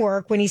home from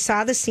work when he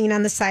saw the scene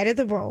on the side of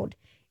the road,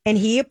 and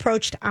he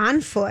approached on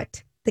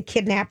foot the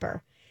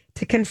kidnapper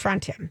to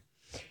confront him.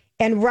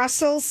 And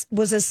Russell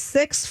was a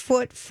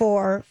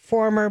 6'4"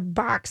 former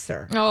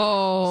boxer.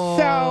 Oh.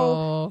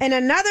 So, and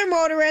another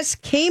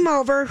motorist came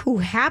over who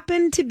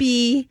happened to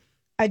be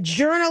a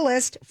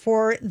journalist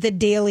for the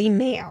Daily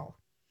Mail.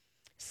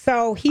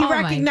 So he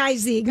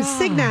recognized the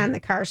insignia on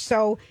the car.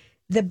 So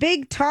the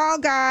big tall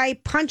guy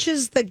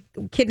punches the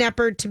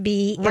kidnapper to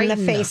be Right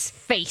in the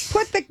face.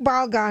 Put the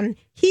ball gun.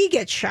 He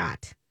gets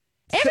shot.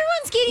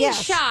 Everyone's getting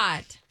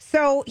shot.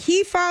 So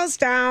he falls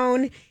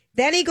down.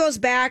 Then he goes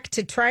back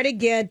to try to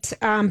get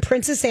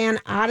Princess Anne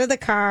out of the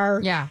car.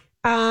 Yeah.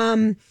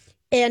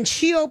 And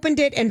she opened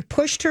it and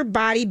pushed her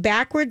body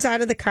backwards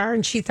out of the car.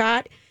 And she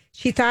thought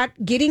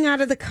getting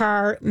out of the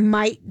car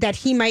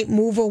he might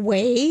move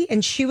away.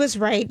 And she was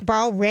right.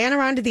 Ball ran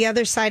around to the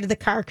other side of the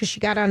car because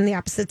she got on the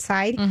opposite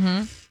side.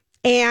 Mm-hmm.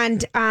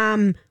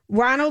 And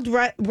Ronald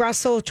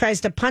Russell tries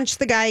to punch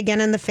the guy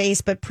again in the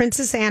face. But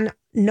Princess Anne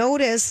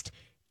noticed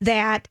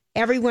that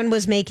everyone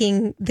was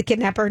making the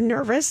kidnapper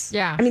nervous.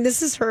 Yeah. I mean,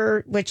 this is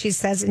what she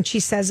says. And she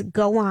says,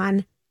 go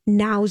on.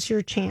 Now's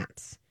your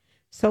chance.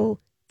 So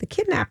the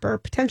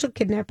potential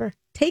kidnapper,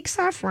 takes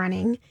off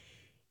running.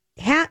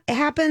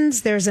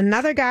 Happens. There's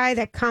another guy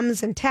that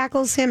comes and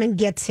tackles him and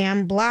gets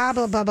him, blah,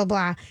 blah, blah, blah,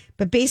 blah.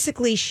 But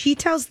basically, she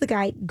tells the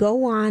guy,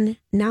 go on.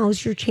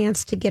 Now's your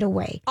chance to get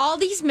away. All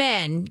these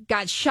men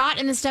got shot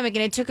in the stomach,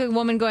 and it took a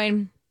woman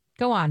going,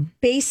 go on.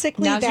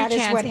 Basically, that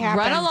is what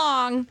happened. Run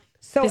along.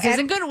 So this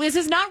isn't good. This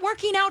is not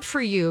working out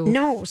for you.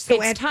 No.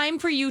 So it's time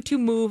for you to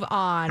move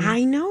on.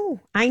 I know.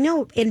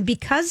 And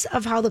because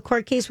of how the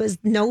court case was,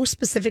 no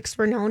specifics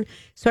were known.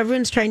 So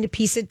everyone's trying to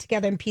piece it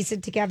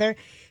together.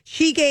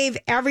 She gave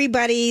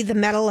everybody the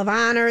Medal of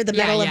Honor, the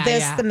Medal of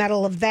this, the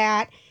Medal of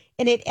that.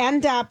 And it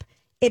ends up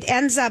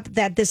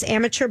that this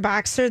amateur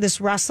boxer,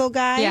 this Russell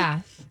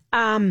guy,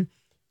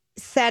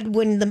 said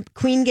when the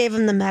Queen gave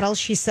him the medal,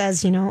 she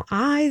says,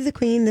 I, the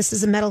Queen, this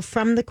is a medal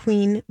from the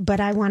Queen, but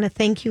I want to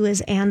thank you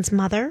as Anne's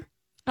mother.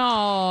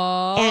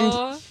 Aww.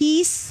 And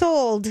he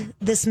sold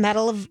this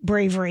Medal of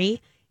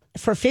Bravery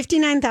for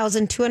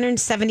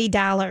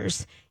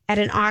 $59,270 at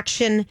an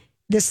auction.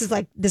 This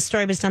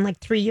story was done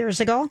 3 years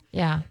ago.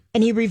 Yeah.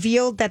 And he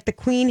revealed that the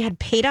Queen had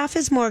paid off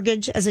his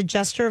mortgage as a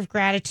gesture of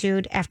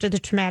gratitude after the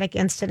traumatic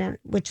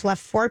incident, which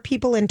left 4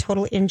 people in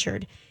total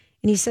injured.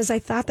 And he says, I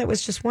thought that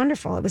was just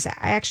wonderful. It was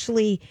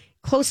actually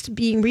close to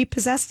being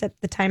repossessed at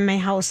the time in my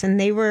house. And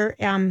they were,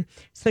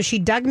 so she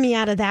dug me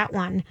out of that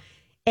one.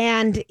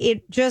 And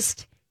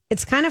it's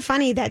kind of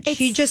funny that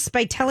she just,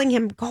 by telling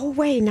him, go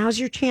away, now's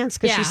your chance,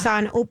 because she saw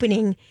an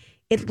opening,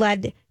 it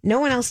led no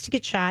one else to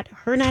get shot,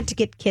 her not to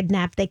get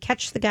kidnapped. They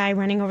catch the guy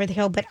running over the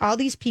hill, but all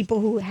these people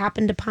who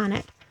happened upon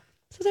it.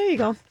 So there you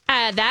go.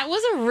 That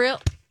was a real...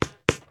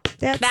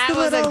 That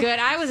was a good.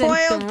 I was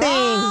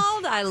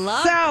enthralled. I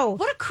love it.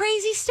 What a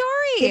crazy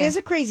story. It is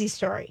a crazy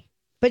story.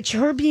 But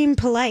her being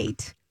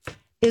polite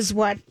is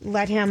what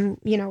let him,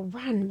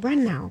 run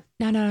now.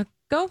 No.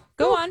 Go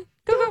on.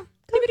 Go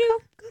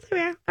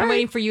there. I'm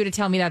waiting for you to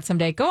tell me that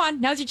someday. Go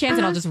on. Now's your chance,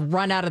 and I'll just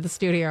run out of the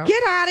studio.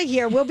 Get out of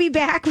here. We'll be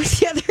back with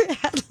the other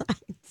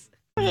headlines.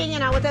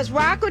 Hanging out with us.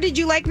 Rocco, did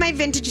you like my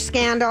vintage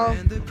scandal?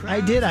 I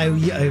did. I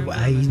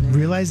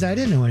realized I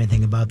didn't know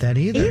anything about that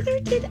either. Neither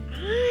did I.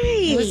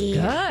 It was good.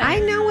 I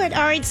know it.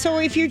 All right, so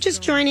if you're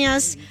just joining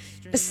us,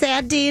 a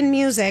sad day in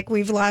music.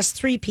 We've lost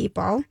 3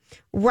 people.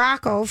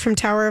 Rocco from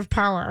Tower of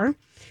Power.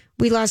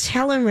 We lost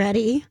Helen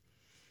Reddy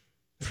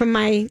from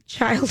my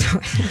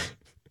childhood.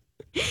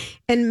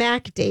 And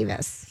Mac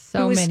Davis.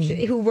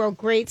 Who wrote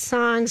great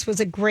songs, was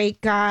a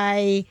great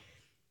guy.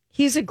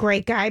 He's a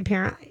great guy,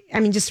 apparently. I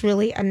mean, just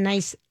really a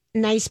nice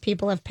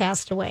people have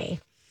passed away.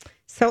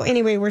 So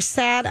anyway, we're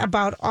sad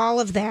about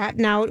all of that.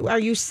 Now, are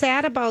you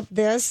sad about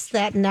this,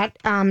 that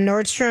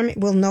Nordstrom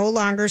will no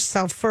longer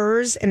sell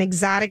furs and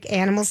exotic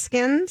animal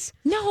skins?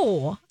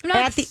 No.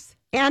 At the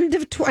end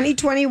of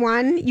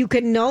 2021, you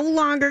could no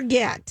longer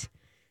get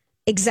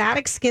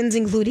exotic skins,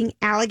 including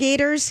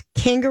alligators,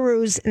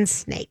 kangaroos, and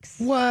snakes.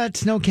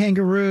 What? No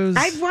kangaroos?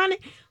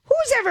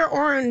 Who's ever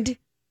owned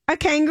a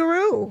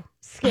kangaroo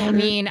skin? I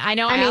mean, I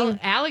know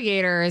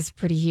alligator is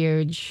pretty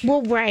huge.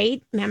 Well,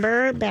 right.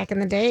 Remember back in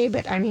the day,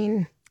 but I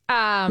mean,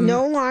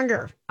 no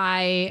longer.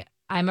 I'm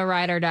a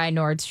ride or die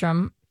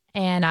Nordstrom,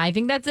 and I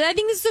think this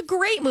is a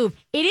great move.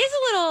 It is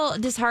a little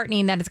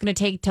disheartening that it's going to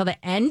take till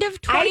the end of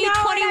 2021.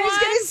 I was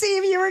going to see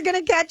if you were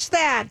going to catch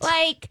that.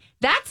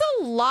 That's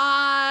a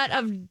lot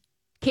of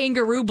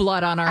kangaroo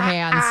blood on our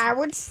hands. I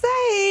would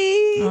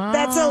say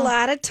that's a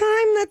lot of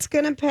time that's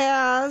going to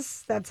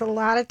pass. That's a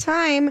lot of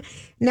time.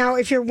 Now,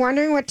 if you're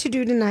wondering what to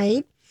do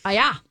tonight,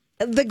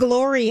 The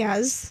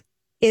Glorias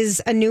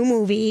is a new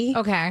movie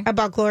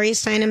about Gloria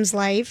Steinem's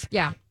life.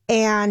 Yeah.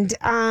 And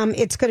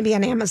it's going to be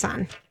on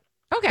Amazon.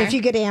 Okay. If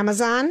you get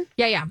Amazon.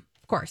 Yeah,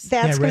 of course.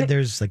 I read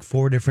there's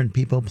 4 different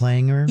people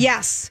playing her.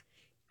 Yes.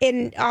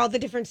 In all the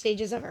different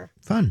stages of her.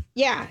 Fun.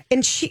 Yeah.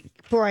 And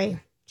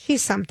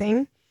she's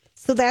something.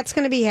 So that's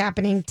going to be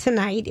happening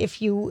tonight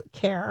if you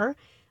care.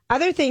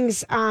 Other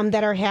things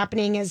that are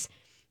happening is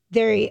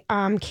they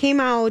came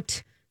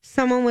out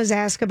someone was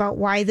asked about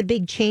why the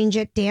big change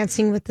at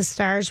Dancing with the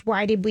Stars.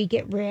 Why did we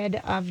get rid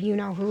of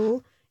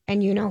you-know-who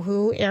and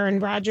you-know-who, Aaron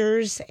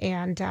Rodgers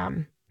and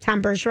Tom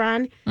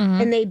Bergeron?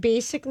 Mm-hmm. And they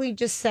basically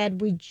just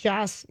said we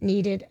just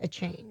needed a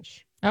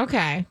change.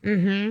 Okay.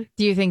 Mm-hmm.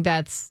 Do you think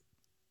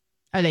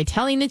are they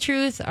telling the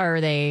truth, or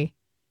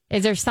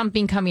is there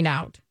something coming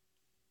out?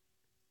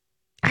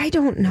 I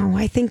don't know.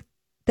 I think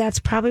that's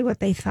probably what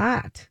they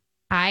thought.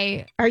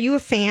 Are you a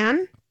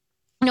fan?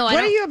 No, What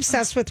are you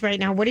obsessed with right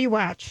now? What do you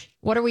watch?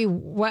 What are you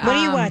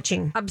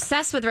watching?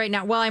 Obsessed with right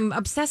now? Well, I'm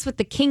obsessed with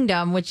The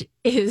Kingdom, which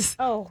is...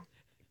 Oh,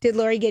 did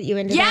Lori get you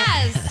into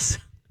that? Yes!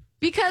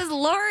 Because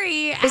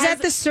Lori Is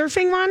that the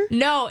surfing one?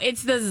 No,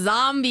 it's the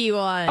zombie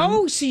one.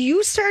 Oh, so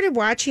you started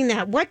watching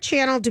that. What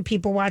channel do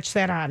people watch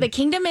that on? The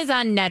Kingdom is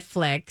on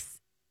Netflix,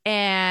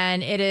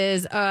 and it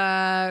is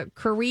a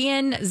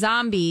Korean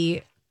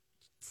zombie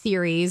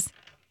series.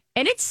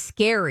 And it's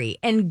scary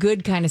and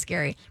good kind of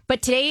scary.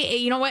 But today,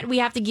 you know what we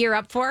have to gear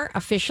up for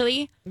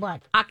officially?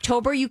 What?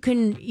 October, you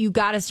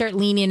got to start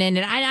leaning in.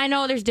 And I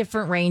know there's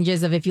different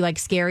ranges of if you like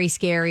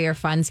scary or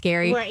fun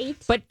scary. Right.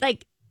 But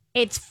like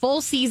it's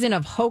full season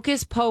of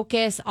Hocus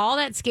Pocus, all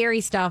that scary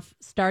stuff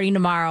starting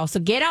tomorrow. So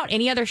get out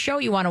any other show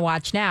you want to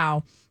watch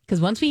now. Because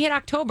once we hit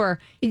October,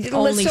 it's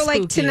only so spooky.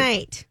 like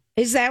tonight.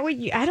 Is that what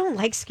you... I don't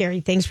like scary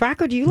things.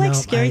 Rocco, do you like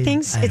scary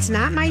things? It's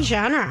not my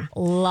genre.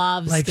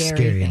 Love Life's scary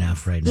scary things.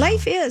 enough right now.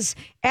 Life is.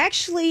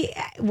 Actually,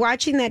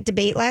 watching that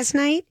debate last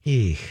night,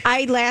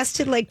 I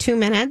lasted like 2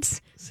 minutes.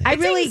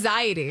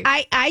 Anxiety.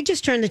 I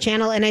just turned the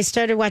channel and I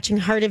started watching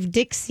Heart of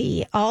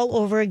Dixie all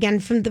over again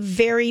from the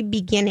very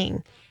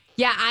beginning.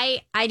 Yeah,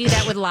 I do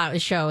that with a lot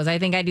of shows. I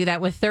think I do that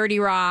with 30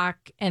 Rock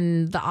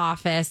and The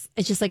Office.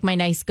 It's just like my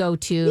nice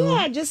go-to.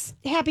 Yeah, just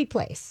happy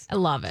place. I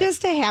love it.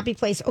 Just a happy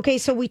place. Okay,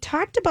 so we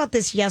talked about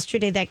this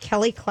yesterday that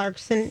Kelly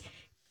Clarkson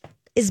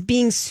is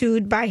being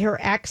sued by her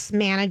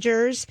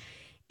ex-managers.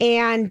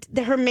 And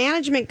her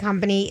management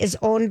company is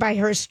owned by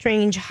her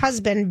estranged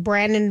husband,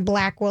 Brandon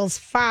Blackwell's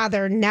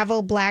father,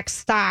 Neville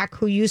Blackstock,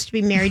 who used to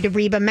be married to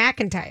Reba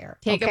McEntire.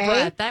 Take a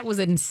breath. That was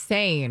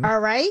insane.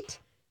 All right.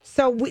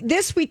 So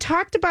we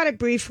talked about it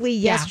briefly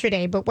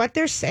yesterday, but what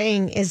they're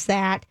saying is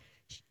that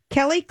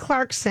Kelly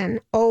Clarkson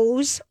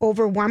owes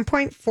over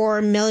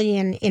 $1.4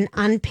 million in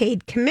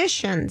unpaid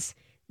commissions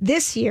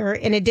this year,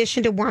 in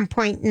addition to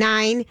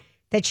 $1.9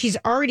 that she's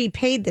already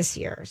paid this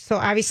year. So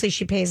obviously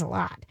she pays a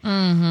lot.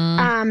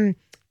 Mm-hmm.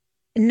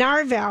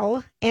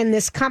 Narvel and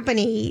this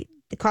company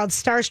called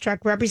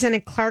Starstruck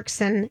represented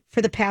Clarkson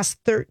for the past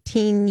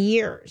 13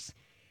 years.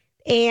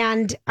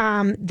 And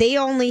they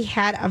only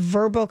had a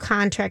verbal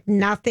contract.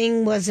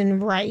 Nothing was in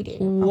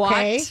writing.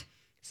 Okay? What?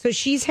 So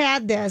she's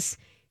had this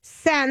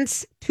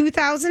since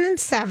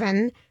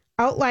 2007,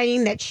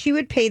 outlining that she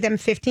would pay them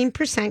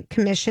 15%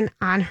 commission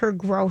on her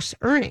gross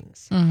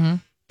earnings. Mm-hmm.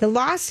 The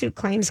lawsuit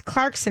claims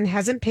Clarkson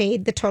hasn't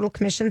paid the total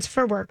commissions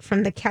for work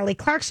from the Kelly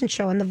Clarkson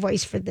Show and The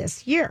Voice for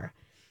this year.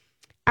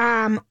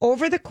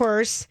 Over the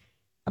course,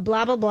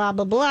 blah, blah, blah,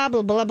 blah, blah,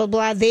 blah, blah, blah,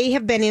 blah. They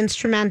have been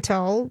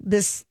instrumental,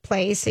 this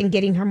place, in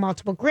getting her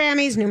multiple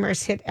Grammys,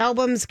 numerous hit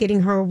albums,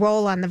 getting her a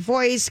role on The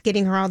Voice,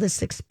 getting her all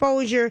this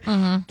exposure,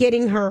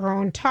 getting her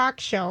own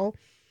talk show.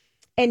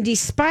 And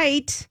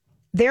despite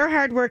their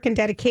hard work and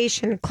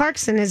dedication,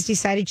 Clarkson has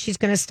decided she's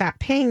going to stop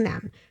paying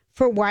them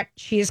for what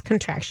she is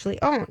contractually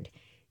owned.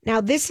 Now,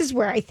 this is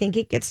where I think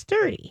it gets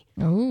dirty.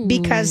 Ooh.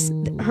 Because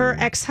her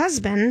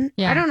ex-husband,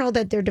 I don't know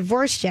that they're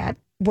divorced yet,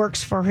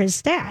 works for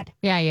his dad.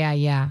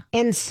 Yeah.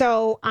 And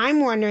so I'm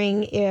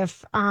wondering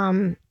if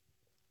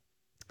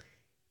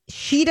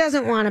she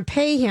doesn't want to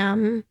pay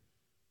him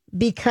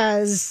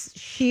because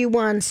she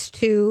wants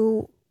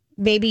to,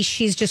 maybe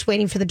she's just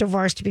waiting for the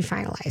divorce to be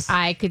finalized.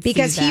 I could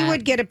because see that. he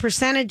would get a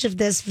percentage of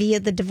this via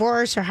the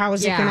divorce, or how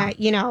is it going to,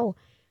 So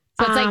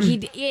it's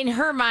like in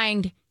her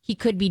mind, he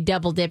could be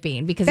double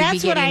dipping because he'd be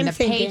That's what getting I'm the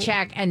thinking.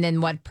 paycheck and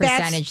then what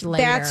percentage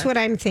later. That's what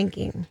I'm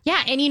thinking.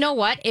 Yeah, and you know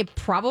what? It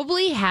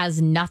probably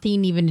has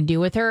nothing even to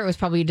do with her. It was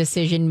probably a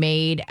decision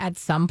made at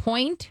some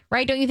point,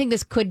 right? Don't you think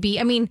this could be?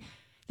 I mean,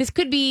 this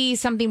could be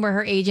something where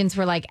her agents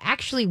were like,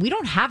 actually, we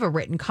don't have a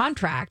written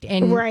contract.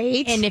 And,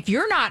 right. And if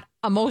you're not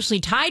emotionally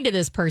tied to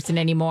this person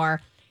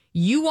anymore,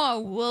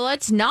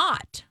 let's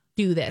not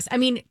do this. I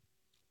mean,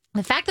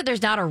 the fact that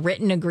there's not a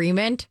written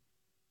agreement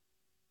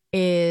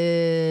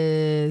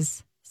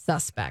is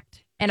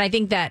suspect. And I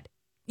think that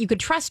you could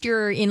trust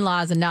your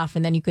in-laws enough,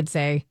 and then you could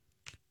say,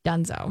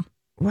 "Dunzo."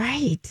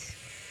 Right.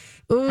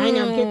 Ooh. I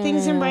know. Get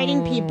things in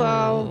writing,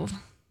 people.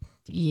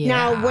 Yeah.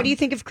 Now, what do you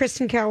think of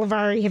Kristen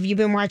Calavari? Have you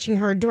been watching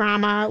her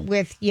drama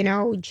with,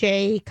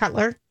 Jay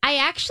Cutler? I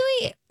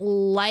actually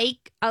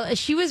like.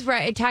 She was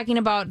talking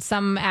about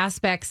some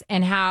aspects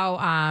and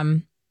how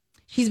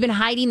she's been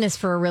hiding this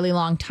for a really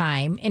long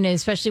time, and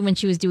especially when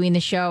she was doing the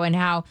show, and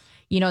how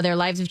their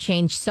lives have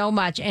changed so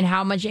much, and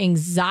how much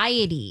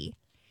anxiety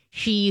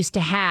she used to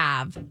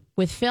have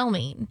with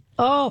filming.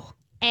 Oh.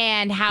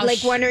 and how like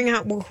wondering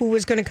who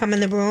was going to come in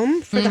the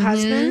room for the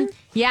husband.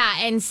 Yeah,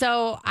 and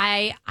so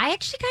I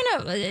actually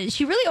kind of,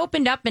 she really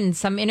opened up in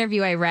some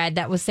interview I read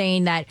that was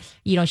saying that,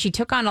 you know, she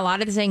took on a lot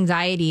of this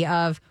anxiety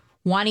of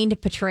wanting to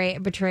portray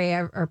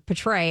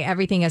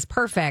everything as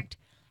perfect,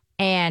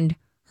 and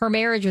her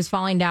marriage was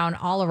falling down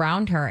all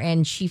around her,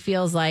 and she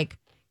feels like,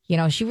 you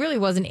know, she really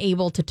wasn't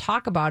able to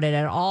talk about it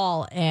at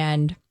all,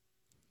 and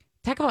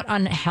talk about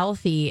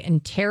unhealthy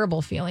and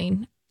terrible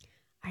feeling.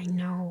 I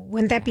know.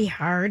 Wouldn't that be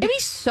hard? It'd be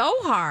so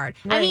hard.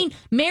 Right. I mean,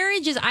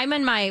 marriage is,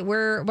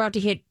 we're about to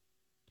hit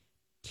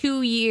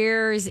 2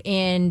 years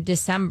in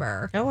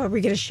December. Oh, are we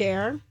going to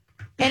share?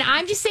 And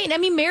I'm just saying, I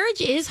mean,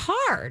 marriage is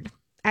hard.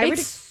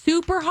 It's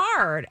super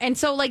hard. And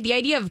so, like, the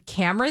idea of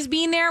cameras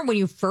being there when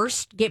you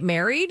first get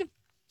married,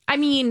 I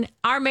mean,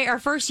 our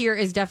first year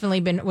is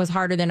definitely was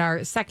harder than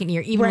our second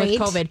year, even with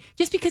COVID,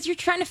 just because you're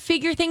trying to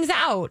figure things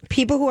out.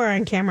 People who are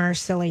on camera are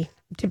silly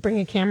to bring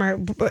a camera.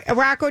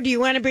 Rocco, do you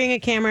want to bring a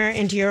camera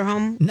into your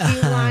home? Do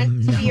you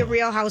want to be a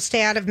Real House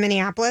dad of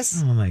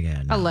Minneapolis? Oh, my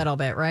God. No. A little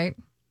bit, right?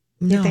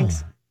 No. You think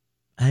so?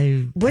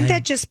 Wouldn't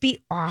that just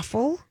be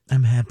awful?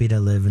 I'm happy to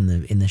live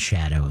in the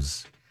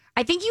shadows.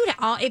 I think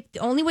the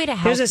only way to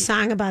help. There's a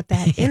song about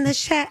that. In the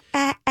shadows.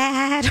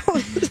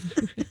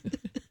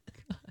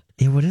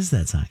 Yeah, what is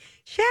that song?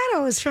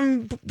 Shadows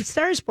from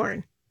Stars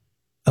Born.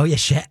 Oh, yeah.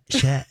 Yeah.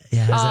 How's that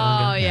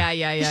one go?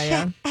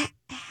 Yeah.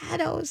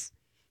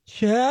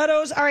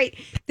 Shadows. All right.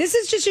 This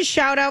is just a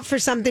shout out for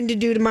something to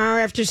do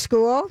tomorrow after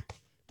school,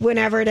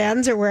 whenever it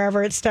ends or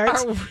wherever it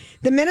starts.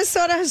 The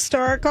Minnesota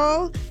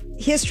Historical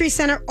History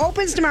Center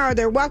opens tomorrow.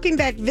 They're welcoming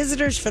back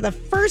visitors for the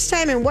first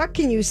time. And what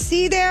can you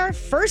see there?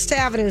 First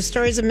Avenue,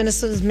 stories of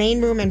Minnesota's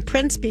main room and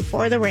Prince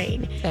Before the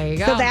Rain. There you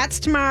go. So that's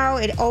tomorrow.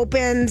 It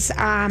opens.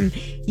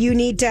 You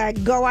need to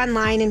go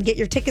online and get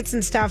your tickets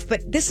and stuff.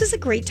 But this is a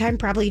great time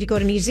probably to go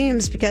to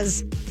museums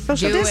because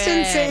social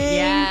distancing.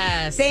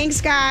 Yes.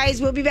 Thanks,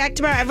 guys. We'll be back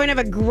tomorrow. Everyone have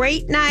a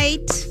great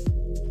night.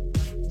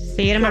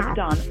 See you tomorrow.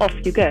 Done. Off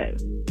you go.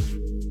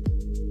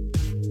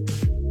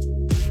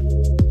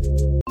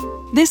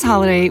 This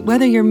holiday,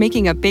 whether you're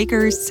making a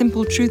Baker's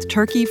Simple Truth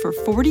turkey for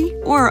 40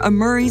 or a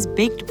Murray's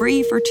Baked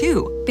Brie for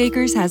 2,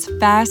 Baker's has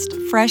fast,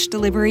 fresh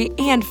delivery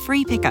and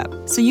free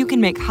pickup, so you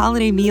can make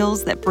holiday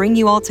meals that bring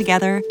you all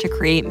together to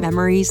create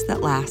memories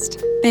that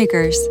last.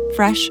 Baker's,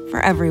 fresh for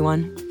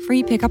everyone.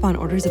 Free pickup on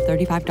orders of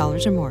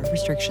 $35 or more.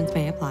 Restrictions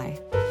may apply.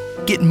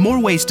 Get more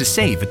ways to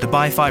save at the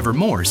Buy 5 or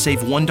More Save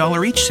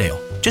 $1 each sale.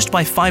 Just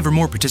buy 5 or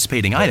more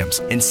participating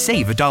items and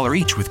save $1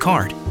 each with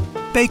card.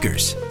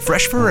 Baker's,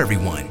 fresh for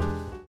everyone.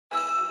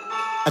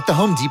 At the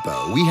Home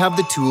Depot, we have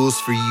the tools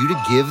for you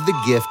to give the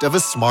gift of a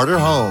smarter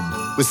home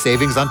with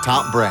savings on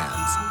top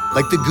brands,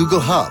 like the Google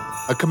Hub,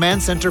 a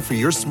command center for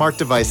your smart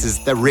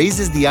devices that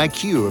raises the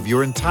IQ of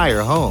your entire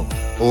home,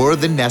 or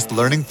the Nest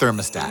Learning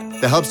Thermostat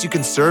that helps you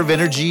conserve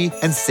energy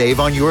and save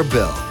on your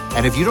bill.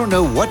 And if you don't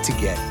know what to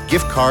get,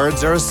 gift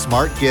cards are a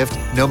smart gift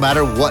no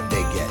matter what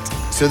they get.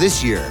 So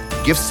this year,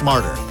 gift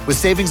smarter with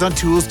savings on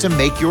tools to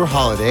make your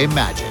holiday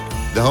magic.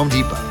 The Home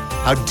Depot,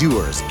 how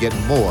doers get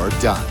more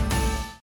done.